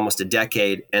for like almost a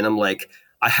decade. And I'm like,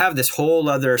 I have this whole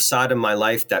other side of my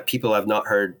life that people have not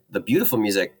heard, the beautiful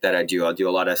music that I do. I'll do a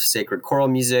lot of sacred choral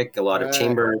music, a lot of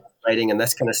chamber writing and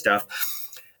this kind of stuff.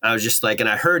 I was just like, and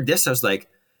I heard this, I was like,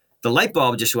 the light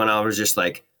bulb just went on. I was just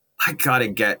like, I gotta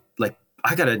get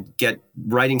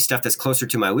writing stuff that's closer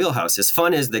to my wheelhouse. As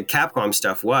fun as the Capcom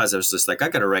stuff was, I was just like, I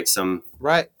gotta write some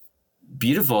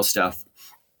beautiful stuff.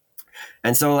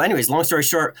 And so anyways, long story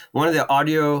short, one of the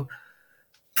audio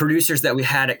producers that we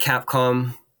had at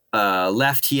Capcom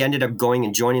left. He ended up going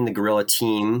and joining the Guerrilla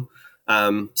team.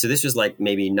 So this was like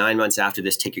maybe 9 months after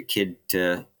this Take Your Kid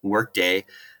to Work Day.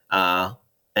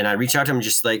 And I reached out to him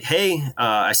just like, hey,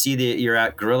 I see that you're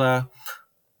at Guerrilla.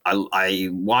 I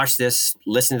watched this,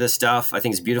 listen to this stuff. I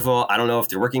think it's beautiful. I don't know if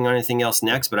they're working on anything else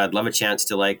next, but I'd love a chance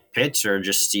to like pitch or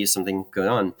just see something going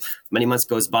on. Many months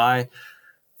goes by.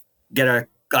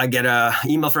 I get a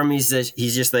email from him.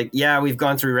 He's just like, yeah, we've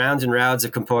gone through rounds and rounds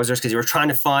of composers because we were trying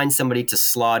to find somebody to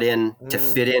slot in to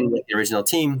fit in with the original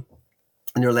team.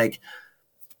 And they're like,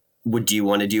 do you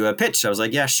want to do a pitch? I was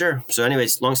like, yeah, sure. So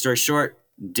anyways, long story short,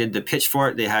 did the pitch for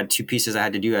it. They had 2 pieces I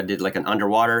had to do. I did like an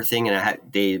underwater thing, and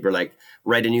they were like,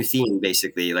 write a new theme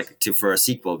basically, for a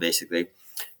sequel basically.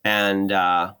 And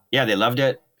they loved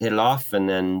it, hit it off, and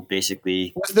then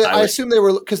basically I assume they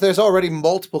were, because there's already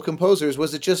multiple composers.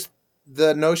 Was it just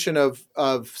the notion of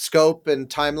scope and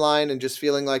timeline and just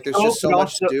feeling like there's just so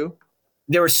much to do?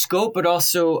 There was scope, but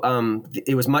also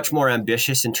it was much more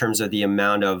ambitious in terms of the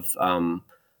amount of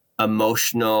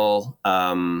emotional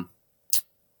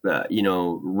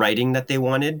writing that they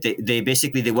wanted.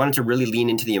 They wanted to really lean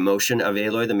into the emotion of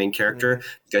Aloy, the main character,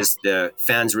 because the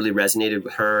fans really resonated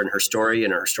with her and her story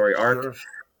and her story arc. Sure.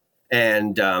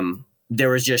 And there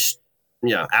was just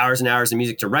hours and hours of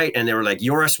music to write, and they were like,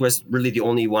 Joris was really the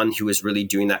only one who was really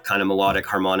doing that kind of melodic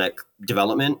harmonic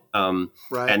development. And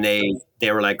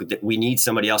they were like, we need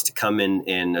somebody else to come in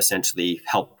and essentially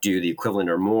help do the equivalent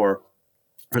or more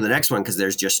for the next one, because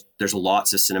there's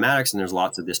lots of cinematics and there's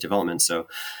lots of this development. So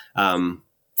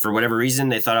for whatever reason,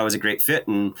 they thought I was a great fit,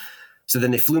 and so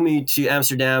then they flew me to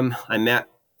Amsterdam. I met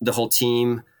the whole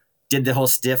team, did the whole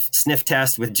sniff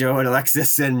test with Joe and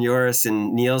Alexis and Joris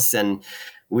and Niels, and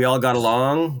we all got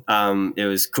along. It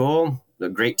was cool, a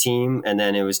great team. And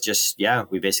then it was just,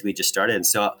 we basically just started.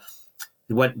 So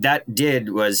what that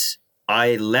did was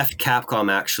I left Capcom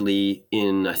actually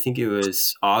in, I think it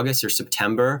was August or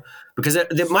September, because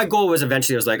my goal was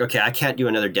eventually, I was like, okay, I can't do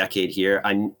another decade here.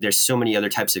 There's so many other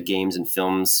types of games and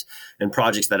films and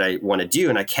projects that I want to do.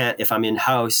 And I can't, if I'm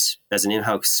in-house as an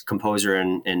in-house composer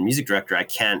and music director, I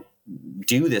can't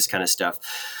do this kind of stuff.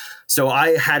 So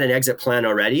I had an exit plan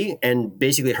already, and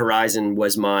basically Horizon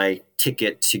was my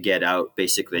ticket to get out,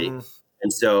 basically.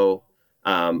 And so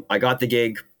I got the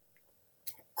gig,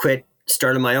 quit,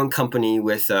 started my own company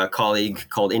with a colleague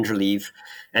called Interleave.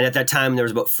 And at that time, there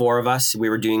was about 4 of us. We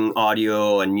were doing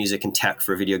audio and music and tech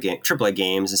for video game, AAA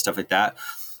games and stuff like that.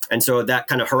 And so that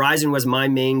kind of Horizon was my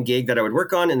main gig that I would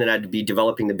work on, and then I'd be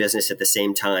developing the business at the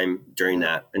same time during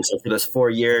that. And so for those 4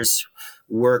 years,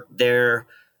 worked there,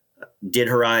 did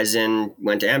Horizon,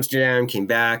 went to Amsterdam, came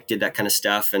back, did that kind of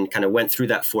stuff, and kind of went through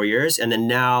that 4 years. And then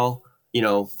now,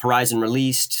 Horizon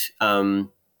released,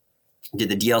 did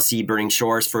the DLC Burning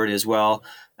Shores for it as well.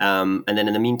 And then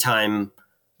in the meantime,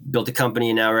 built a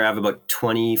company, and now we have about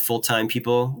 20 full-time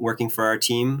people working for our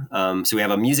team. So we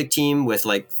have a music team with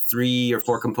like 3 or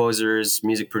 4 composers,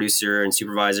 music producer and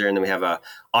supervisor. And then we have a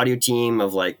audio team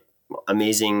of like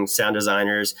amazing sound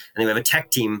designers. And then we have a tech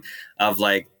team of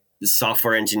like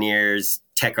software engineers,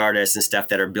 tech artists and stuff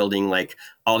that are building like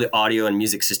all the audio and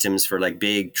music systems for like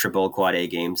big triple quad A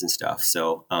games and stuff.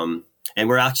 So And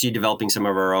we're actually developing some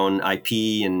of our own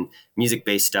IP and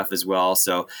music-based stuff as well.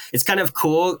 So it's kind of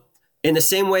cool in the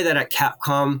same way that at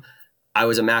Capcom, I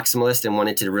was a maximalist and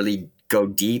wanted to really go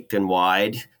deep and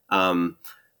wide.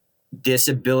 This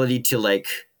ability to like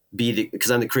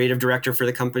because I'm the creative director for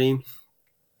the company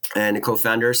and a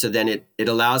co-founder. So then it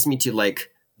allows me to like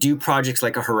do projects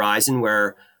like a Horizon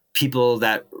where people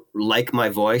that like my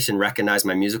voice and recognize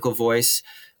my musical voice,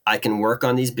 I can work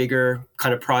on these bigger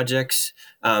kind of projects.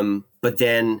 But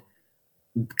then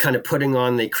kind of putting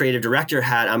on the creative director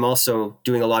hat, I'm also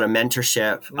doing a lot of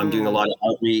mentorship. I'm doing a lot of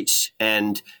outreach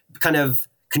and kind of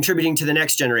contributing to the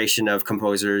next generation of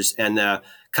composers and the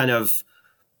kind of,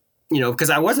 because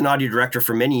I was an audio director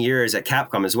for many years at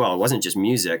Capcom as well. It wasn't just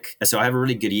music. So I have a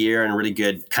really good ear and really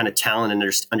good kind of talent and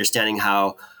understanding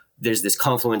how there's this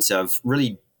confluence of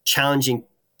really challenging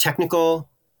technical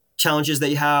challenges that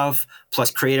you have,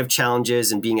 plus creative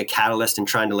challenges and being a catalyst and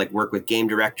trying to like work with game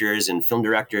directors and film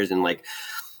directors. And like,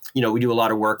 we do a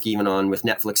lot of work even with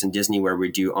Netflix and Disney where we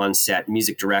do on-set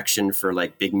music direction for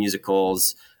like big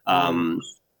musicals.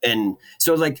 And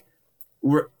so like,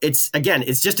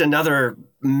 it's just another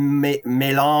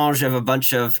mélange of a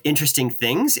bunch of interesting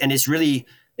things. And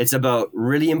it's about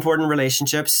really important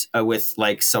relationships with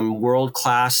like some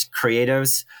world-class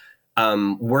creatives,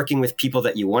 working with people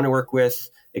that you want to work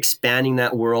with, expanding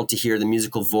that world to hear the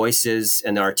musical voices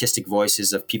and the artistic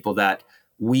voices of people that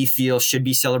we feel should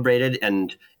be celebrated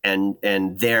and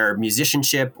their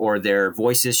musicianship or their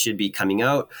voices should be coming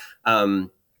out. And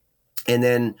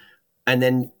then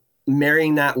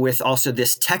marrying that with also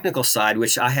this technical side,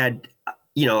 which I had,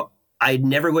 I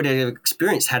never would have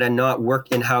experienced had I not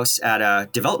worked in-house at a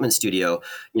development studio,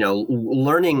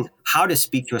 learning how to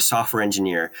speak to a software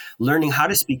engineer, learning how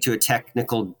to speak to a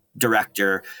technical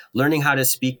director, learning how to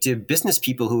speak to business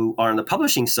people who are on the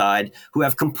publishing side who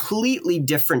have completely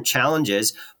different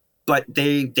challenges, but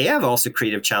they have also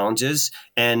creative challenges.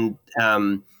 And,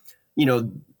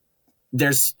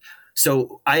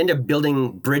 so I end up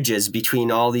building bridges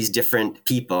between all these different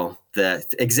people, the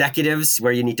executives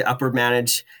where you need to upward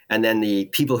manage, and then the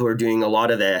people who are doing a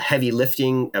lot of the heavy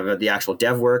lifting of the actual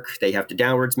dev work, they have to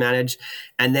downwards manage.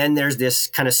 And then there's this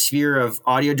kind of sphere of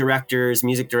audio directors,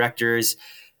 music directors,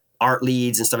 art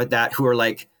leads and stuff like that, who are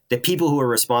like the people who are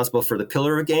responsible for the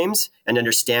pillar of games and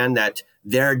understand that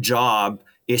their job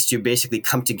is to basically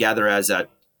come together as a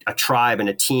tribe and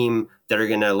a team that are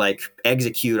going to like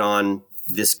execute on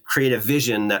this creative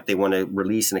vision that they want to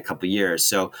release in a couple of years.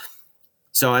 So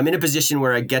I'm in a position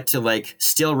where I get to like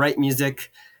still write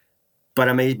music, but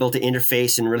I'm able to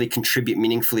interface and really contribute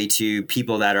meaningfully to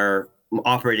people that are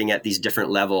operating at these different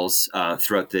levels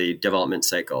throughout the development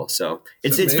cycle. So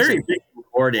it's very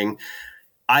rewarding.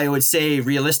 I would say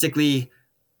realistically,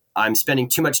 I'm spending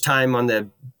too much time on the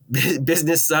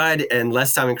business side and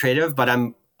less time in creative, but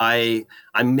I'm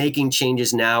making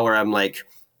changes now where I'm like,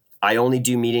 I only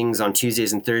do meetings on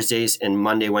Tuesdays and Thursdays, and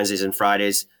Monday, Wednesdays, and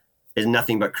Fridays is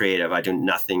nothing but creative. I do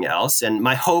nothing else. And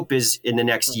my hope is in the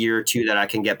next year or two that I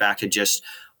can get back to just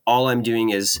all I'm doing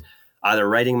is either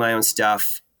writing my own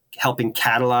stuff, helping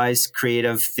catalyze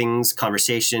creative things,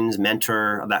 conversations,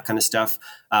 mentor, that kind of stuff.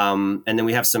 And then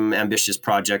we have some ambitious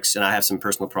projects, and I have some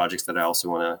personal projects that I also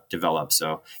want to develop.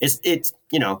 So it's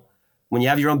when you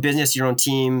have your own business, your own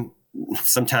team,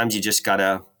 sometimes you just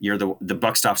you're the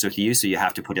buck stops with you. So you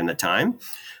have to put in the time.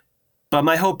 But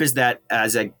my hope is that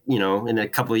as in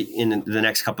the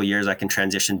next couple of years, I can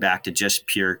transition back to just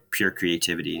pure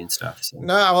creativity and stuff. So.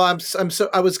 No, well,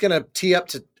 I was going to tee up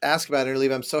to ask about it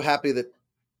earlier. I'm so happy that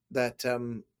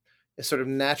it sort of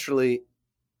naturally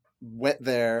went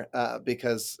there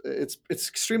because it's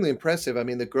extremely impressive. I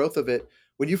mean, the growth of it,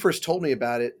 when you first told me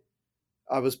about it,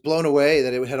 I was blown away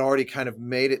that it had already kind of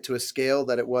made it to a scale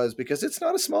that it was, because it's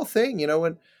not a small thing.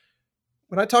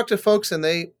 When I talk to folks and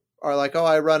they are like, oh,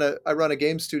 I run a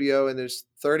game studio and there's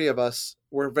 30 of us,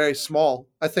 we're very small.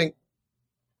 I think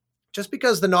just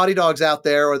because the Naughty Dogs out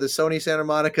there or the Sony Santa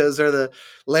Monica's or the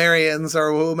Larians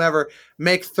or whomever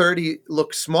make 30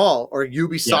 look small, or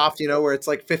Ubisoft, where it's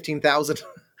like 15,000.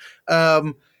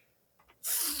 To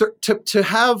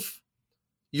have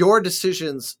your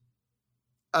decisions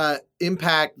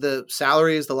impact the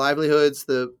salaries, the livelihoods,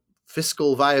 the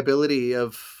fiscal viability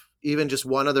of even just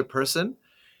one other person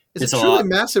is a truly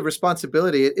massive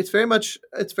responsibility. It's very much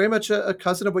a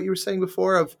cousin of what you were saying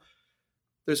before, of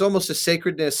there's almost a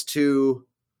sacredness to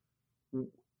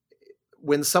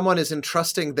when someone is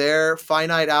entrusting their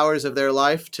finite hours of their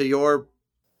life to your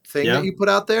thing that you put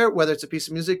out there, whether it's a piece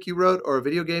of music you wrote or a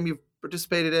video game you've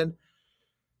participated in.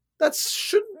 That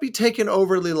shouldn't be taken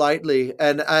overly lightly.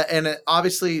 And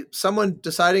obviously someone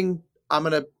deciding I'm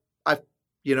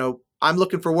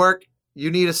looking for work,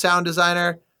 You need a sound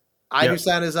designer. I Yep. do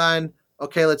sound design.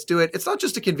 Okay, let's do it. It's not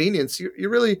just a convenience. You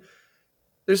really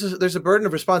there's a burden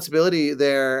of responsibility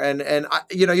there, and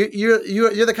you're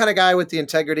the kind of guy with the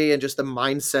integrity and just the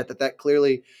mindset that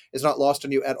clearly is not lost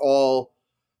on you at all.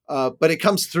 But it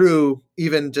comes through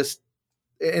even just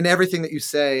in everything that you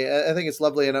say. I think it's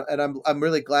lovely, and I'm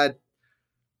really glad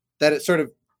that it sort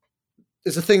of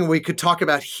is a thing we could talk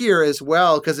about here as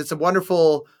well, because it's a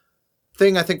wonderful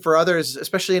thing, I think, for others,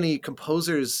 especially any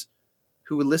composers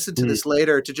who would listen to this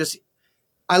later, to just,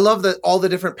 I love that all the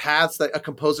different paths that a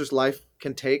composer's life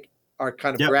can take are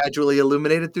kind of gradually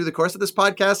illuminated through the course of this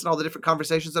podcast and all the different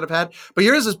conversations that I've had. But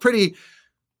yours is pretty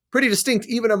distinct,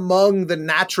 even among the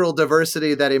natural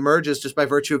diversity that emerges just by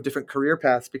virtue of different career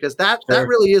paths, because that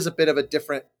really is a bit of a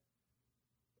different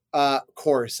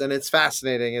course, and it's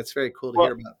fascinating. It's very cool to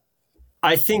hear about.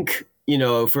 I think,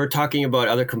 if we're talking about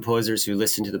other composers who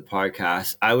listen to the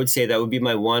podcast, I would say that would be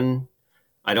my one.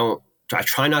 I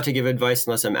try not to give advice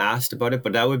unless I'm asked about it,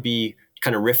 but that would be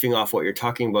kind of riffing off what you're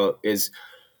talking about is,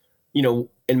 in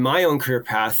my own career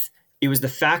path, it was the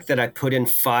fact that I put in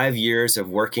 5 years of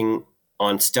working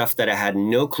on stuff that I had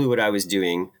no clue what I was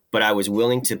doing, but I was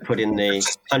willing to put in the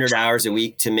 100 hours a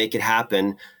week to make it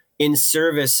happen in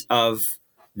service of,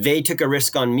 they took a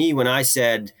risk on me when I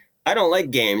said, I don't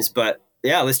like games, but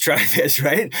yeah, let's try this,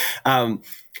 right? And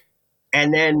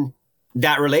then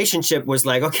that relationship was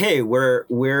like, okay, we're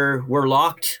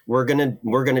locked. We're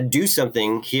gonna do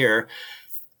something here,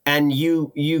 and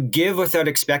you give without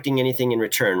expecting anything in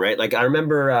return, right? Like I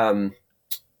remember,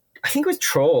 I think it was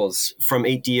Trolls from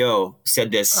 8DO said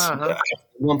this. At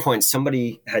one point,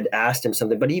 somebody had asked him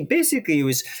something, but he basically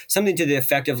was something to the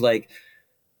effect of like,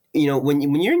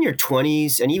 when you're in your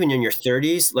 20s and even in your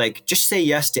 30s, like just say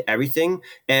yes to everything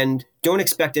and don't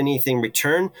expect anything in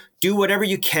return. Do whatever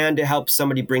you can to help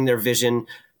somebody bring their vision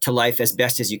to life as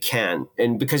best as you can.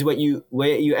 And because what you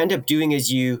end up doing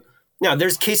is now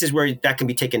there's cases where that can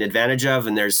be taken advantage of.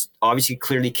 And there's obviously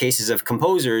clearly cases of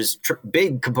composers,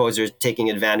 big composers taking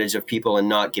advantage of people and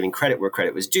not giving credit where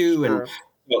credit was due. Sure.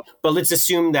 And but let's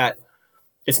assume that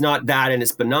it's not that and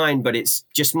it's benign, but it's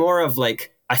just more of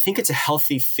like, I think it's a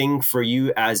healthy thing for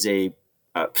you as a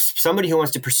somebody who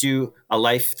wants to pursue a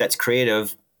life that's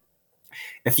creative.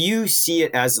 If you see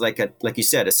it as like you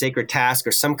said, a sacred task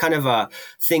or some kind of a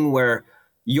thing where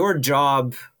your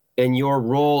job and your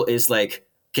role is like,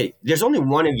 okay, there's only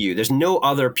one of you. There's no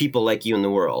other people like you in the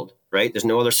world, right? There's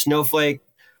no other snowflake.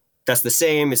 That's the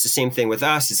same. It's the same thing with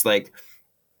us. It's like,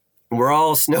 we're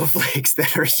all snowflakes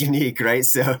that are unique, right?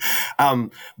 So,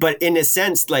 but in a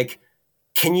sense, like,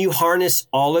 can you harness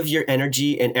all of your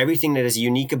energy and everything that is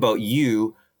unique about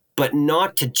you, but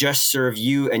not to just serve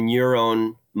you and your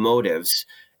own motives?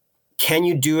 Can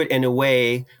you do it in a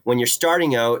way when you're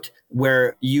starting out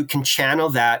where you can channel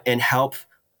that and help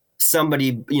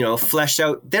somebody, flesh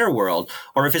out their world?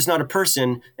 Or if it's not a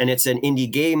person and it's an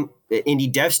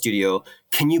indie dev studio,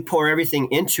 can you pour everything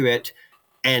into it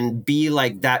and be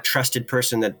like that trusted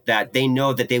person that they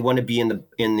know that they want to be in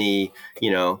the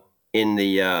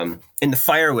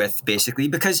fire with, basically?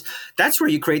 Because that's where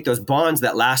you create those bonds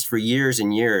that last for years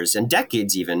and years and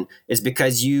decades even, is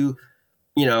because you're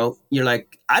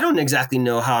like, I don't exactly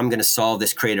know how I'm going to solve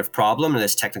this creative problem or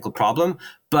this technical problem,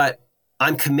 but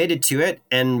I'm committed to it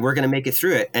and we're going to make it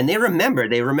through it. And they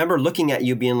remember looking at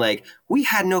you being like, we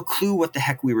had no clue what the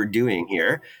heck we were doing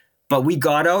here, but we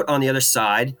got out on the other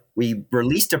side. We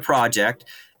released a project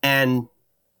and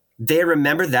they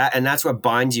remember that, and that's what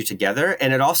binds you together.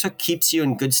 And it also keeps you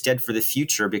in good stead for the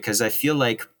future, because I feel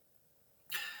like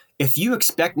if you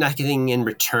expect nothing in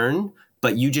return,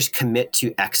 but you just commit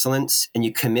to excellence and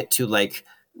you commit to like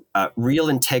real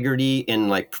integrity in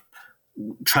like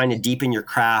trying to deepen your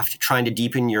craft, trying to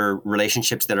deepen your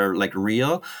relationships that are like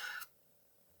real,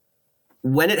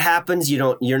 when it happens,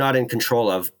 you're not in control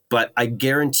of, but I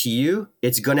guarantee you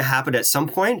it's going to happen at some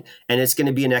point, and it's going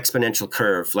to be an exponential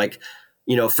curve. Like,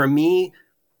 for me,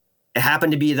 it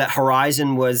happened to be that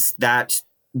Horizon was that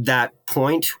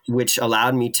point which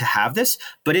allowed me to have this,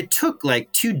 but it took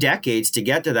like 2 decades to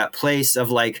get to that place of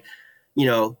like,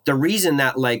 the reason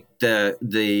that like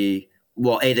the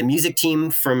music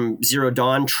team from Zero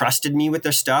Dawn trusted me with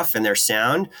their stuff and their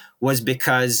sound was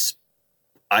because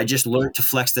I just learned to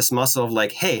flex this muscle of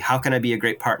like, hey, how can I be a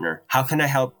great partner? How can I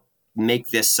help make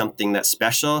this something that's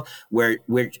special,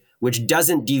 which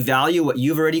doesn't devalue what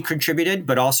you've already contributed,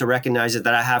 but also recognizes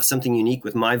that I have something unique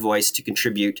with my voice to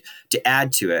contribute, to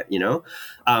add to it,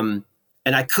 And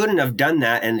I couldn't have done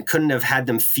that and couldn't have had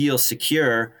them feel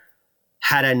secure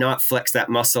had I not flexed that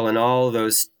muscle in all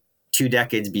those 2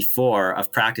 decades before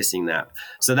of practicing that.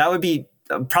 So that would be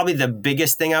probably the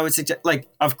biggest thing I would suggest. Like,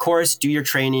 of course, do your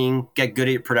training, get good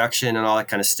at your production and all that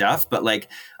kind of stuff. But like,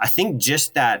 I think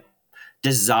just that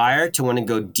desire to want to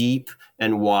go deep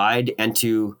and wide and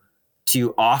to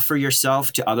offer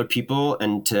yourself to other people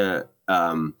and to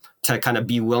kind of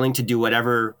be willing to do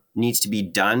whatever needs to be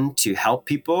done to help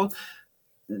people.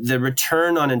 The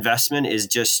return on investment is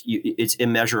just, it's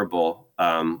immeasurable,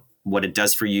 what it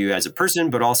does for you as a person,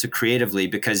 but also creatively,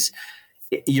 because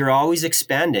you're always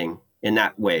expanding in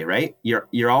that way, right?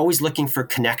 You're always looking for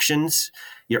connections.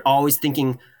 You're always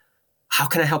thinking, how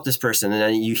can I help this person? And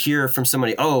then you hear from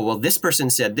somebody, oh, well, this person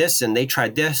said this and they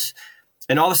tried this.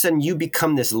 And all of a sudden you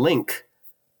become this link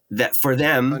that for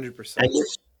them, 100%.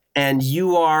 And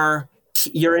you're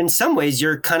in some ways,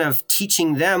 you're kind of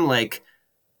teaching them like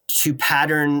to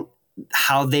pattern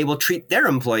how they will treat their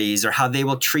employees or how they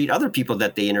will treat other people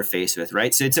that they interface with,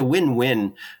 right? So it's a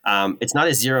win-win. It's not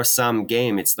a zero-sum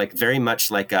game. It's like very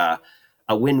much like a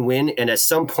win-win. And at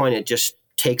some point it just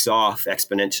takes off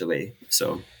exponentially.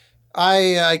 So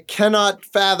I cannot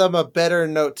fathom a better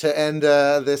note to end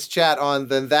this chat on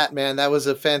than that, man. That was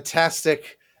a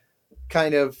fantastic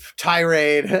kind of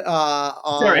tirade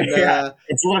on. Sorry, yeah.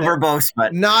 It's a little verbose,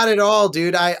 but not at all,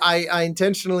 dude. I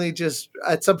intentionally just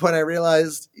at some point I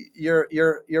realized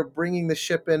you're bringing the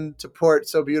ship into port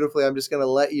so beautifully. I'm just going to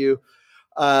let you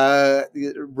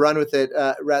run with it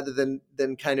rather than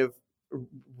kind of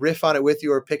riff on it with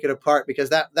you or pick it apart, because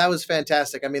that was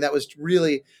fantastic. I mean, that was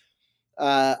really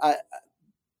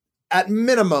at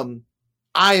minimum,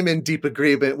 I am in deep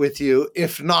agreement with you.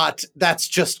 If not, that's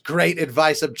just great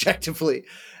advice objectively,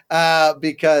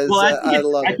 because I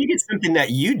love it. I think it's something that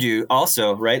you do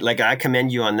also, right? Like, I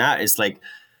commend you on that. It's like,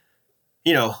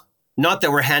 not that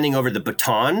we're handing over the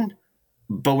baton,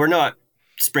 but we're not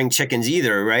spring chickens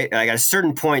either, right? Like, at a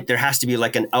certain point, there has to be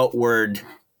like an outward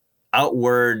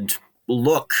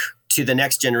look to the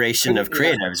next generation of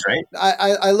creatives, right?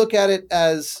 I look at it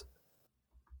as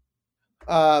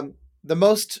the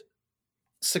most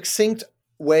succinct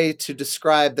way to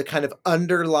describe the kind of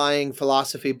underlying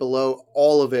philosophy below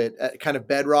all of it, kind of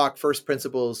bedrock first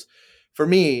principles for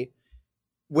me,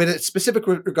 with a specific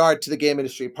regard to the game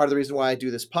industry. Part of the reason why I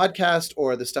do this podcast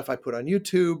or the stuff I put on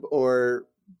YouTube or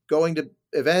going to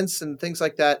events and things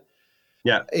like that,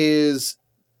 is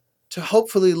to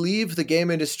hopefully leave the game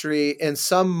industry in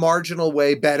some marginal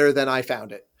way better than I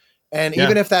found it. And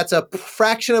even if that's a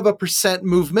fraction of a percent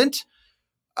movement,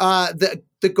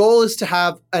 the goal is to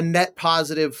have a net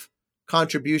positive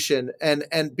contribution.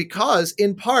 And because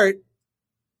in part,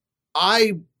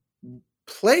 I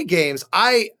play games.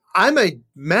 I'm a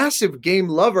massive game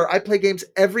lover. I play games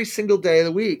every single day of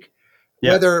the week,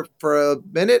 whether for a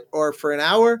minute or for an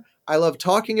hour. I love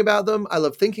talking about them. I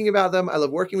love thinking about them. I love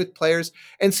working with players.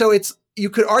 And so you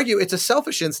could argue it's a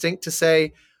selfish instinct to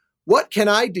say, what can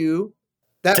I do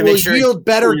that will yield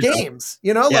better games,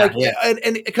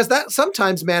 and because that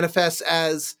sometimes manifests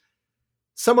as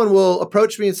someone will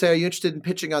approach me and say, are you interested in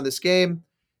pitching on this game?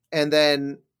 And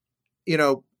then,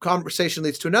 conversation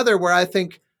leads to another where I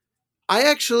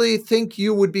actually think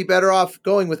you would be better off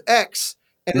going with X.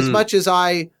 And as much as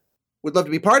I would love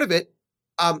to be part of it,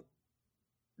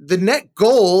 the net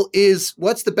goal is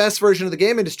what's the best version of the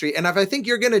game industry. And if I think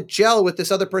you're going to gel with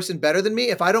this other person better than me,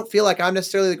 if I don't feel like I'm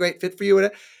necessarily the great fit for you,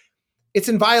 it's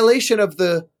in violation of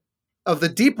the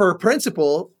deeper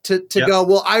principle to go,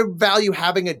 well, I value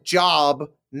having a job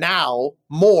now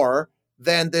more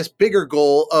than this bigger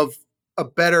goal of a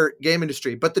better game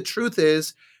industry. But the truth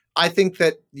is, I think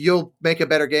that you'll make a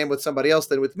better game with somebody else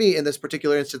than with me in this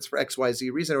particular instance for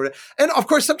XYZ reason. And of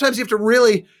course, sometimes you have to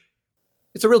really,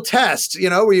 it's a real test,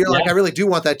 where you're like, I really do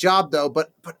want that job though,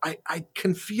 but I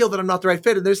can feel that I'm not the right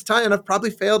fit. And there's time, and I've probably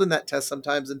failed in that test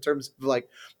sometimes in terms of like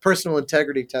personal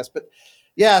integrity test. But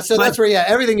that's where,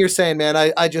 everything you're saying, man,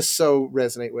 I just so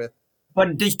resonate with.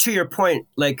 But to your point,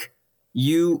 like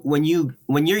when you're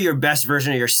your best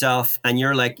version of yourself and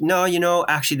you're like, no,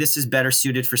 actually this is better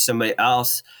suited for somebody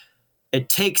else. It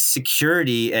takes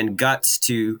security and guts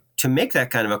to make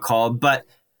that kind of a call. But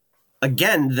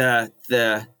again,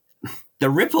 the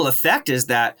ripple effect is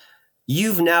that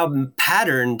you've now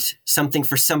patterned something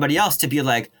for somebody else to be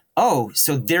like, oh,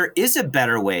 so there is a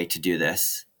better way to do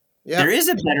this. Yep. There is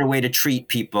a better way to treat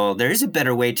people. There is a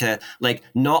better way to like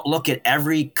not look at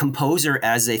every composer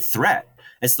as a threat.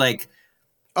 It's like,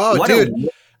 what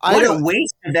a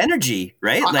waste of energy,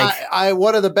 right? Like,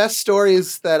 one of the best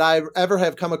stories that I ever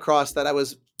have come across that I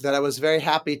was very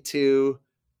happy to,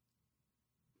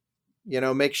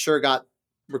 make sure got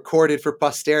recorded for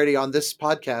posterity on this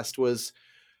podcast was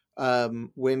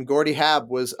when Gordy Hab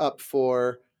was up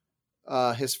for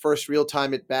his first real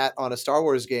time at bat on a Star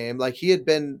Wars game. Like he had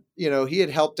been, he had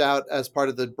helped out as part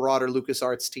of the broader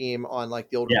LucasArts team on like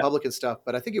the Old Republic and stuff.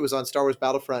 But I think it was on Star Wars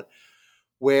Battlefront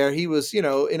where he was,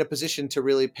 in a position to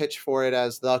really pitch for it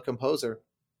as the composer.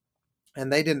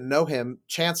 And they didn't know him.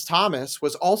 Chance Thomas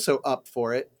was also up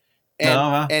for it.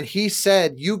 And he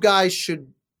said, you guys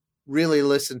should really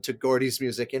listen to Gordy's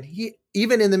music. And he,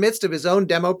 even in the midst of his own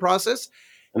demo process,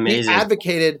 he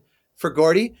advocated for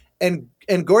Gordy. And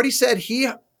Gordy said he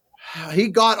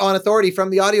got on authority from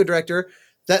the audio director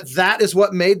that is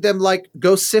what made them like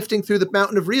go sifting through the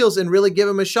mountain of reels and really give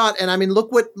him a shot. And I mean,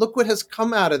 look what has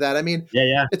come out of that. I mean,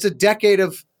 it's a decade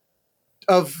of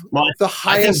the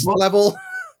highest level.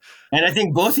 And I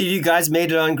think both of you guys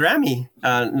made it on Grammy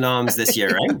noms this year,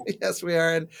 right? Yes, we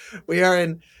are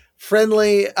in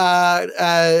friendly,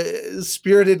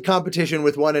 spirited competition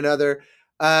with one another.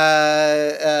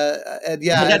 And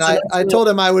I told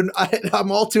him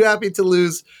I'm all too happy to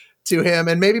lose to him.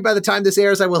 And maybe by the time this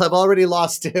airs, I will have already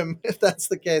lost him if that's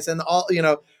the case. And all,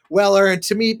 well earned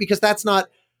to me, because that's like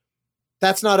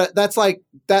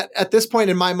that at this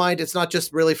point in my mind, it's not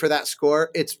just really for that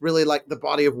score. It's really like the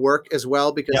body of work as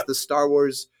well, because the Star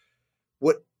Wars,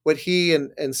 what he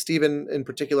and Steven in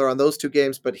particular on those two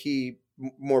games, but he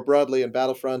more broadly in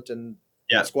Battlefront and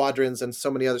Squadrons and so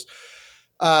many others,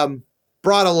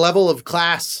 brought a level of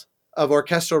class of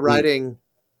orchestral writing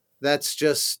that's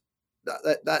just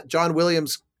that John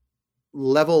Williams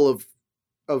level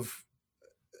of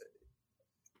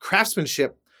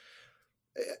craftsmanship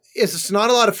is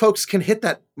not a lot of folks can hit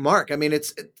that mark. I mean,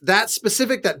 it's that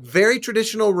specific, that very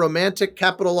traditional romantic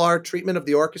capital R treatment of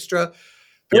the orchestra.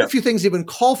 Very few things even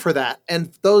call for that.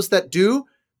 And those that do,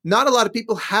 not a lot of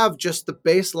people have just the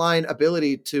baseline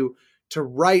ability to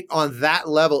write on that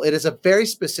level. It is a very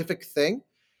specific thing.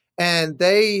 And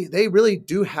they really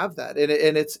do have that.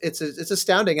 And it's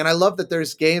astounding. And I love that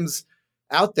there's games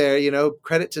out there,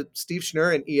 credit to Steve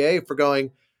Schnurr and EA for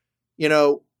going,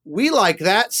 we like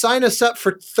that. Sign us up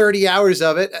for 30 hours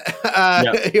of it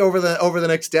over the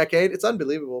next decade. It's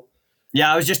unbelievable.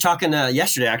 Yeah, I was just talking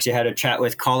yesterday. Actually, I had a chat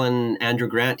with Colin Andrew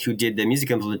Grant, who did the music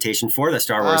implementation for the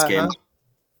Star Wars game.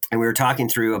 And we were talking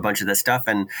through a bunch of this stuff.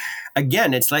 And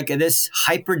again, it's like this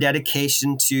hyper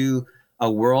dedication to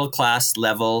a world-class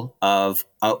level of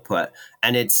output.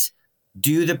 And it's,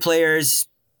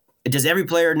 does every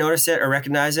player notice it or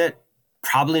recognize it?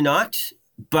 Probably not.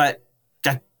 But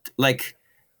that, like,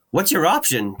 what's your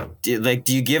option? Do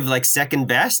you give like second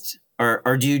best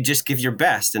or do you just give your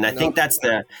best? And I think that's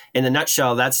in the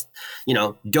nutshell, that's,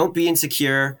 don't be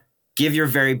insecure, give your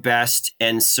very best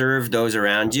and serve those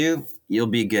around you. You'll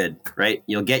be good, right?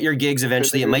 You'll get your gigs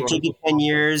eventually. It might take you 10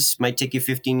 years, might take you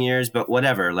 15 years, but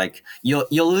whatever. Like you'll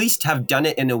at least have done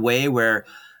it in a way where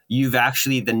you've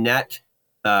actually the net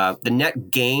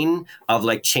gain of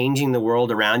like changing the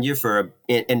world around you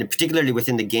and particularly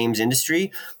within the games industry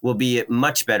will be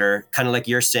much better. Kind of like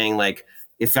you're saying, like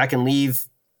if I can leave,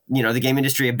 the game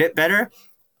industry a bit better,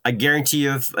 I guarantee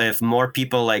you if more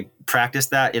people like practice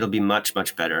that, it'll be much,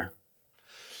 much better.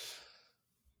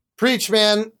 Preach,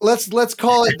 man. Let's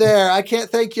call it there. I can't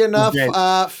thank you enough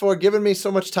for giving me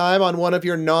so much time on one of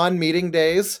your non-meeting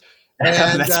days.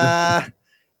 And I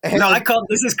call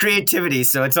this is creativity,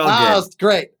 so it's all good. It's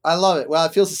great. I love it. Well,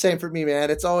 it feels the same for me,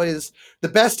 man. It's always the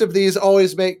best of these.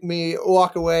 Always make me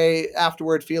walk away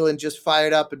afterward feeling just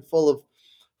fired up and full of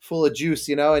juice,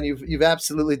 And you've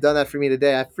absolutely done that for me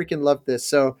today. I freaking love this.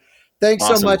 So, thanks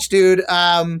so much, dude.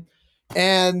 And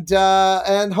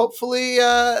hopefully,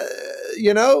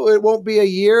 it won't be a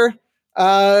year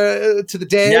to the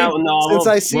day since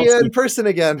I see you in person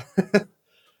again.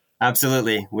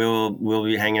 Absolutely. We'll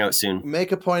be hanging out soon.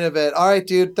 Make a point of it. All right,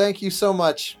 dude. Thank you so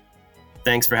much.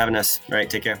 Thanks for having us. All right.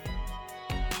 Take care.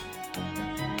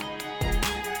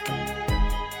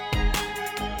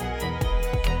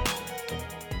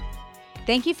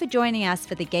 Thank you for joining us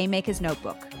for the Game Maker's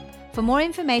Notebook. For more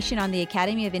information on the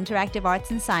Academy of Interactive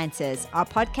Arts and Sciences, our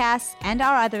podcasts, and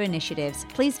our other initiatives,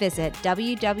 please visit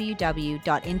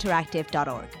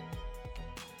www.interactive.org.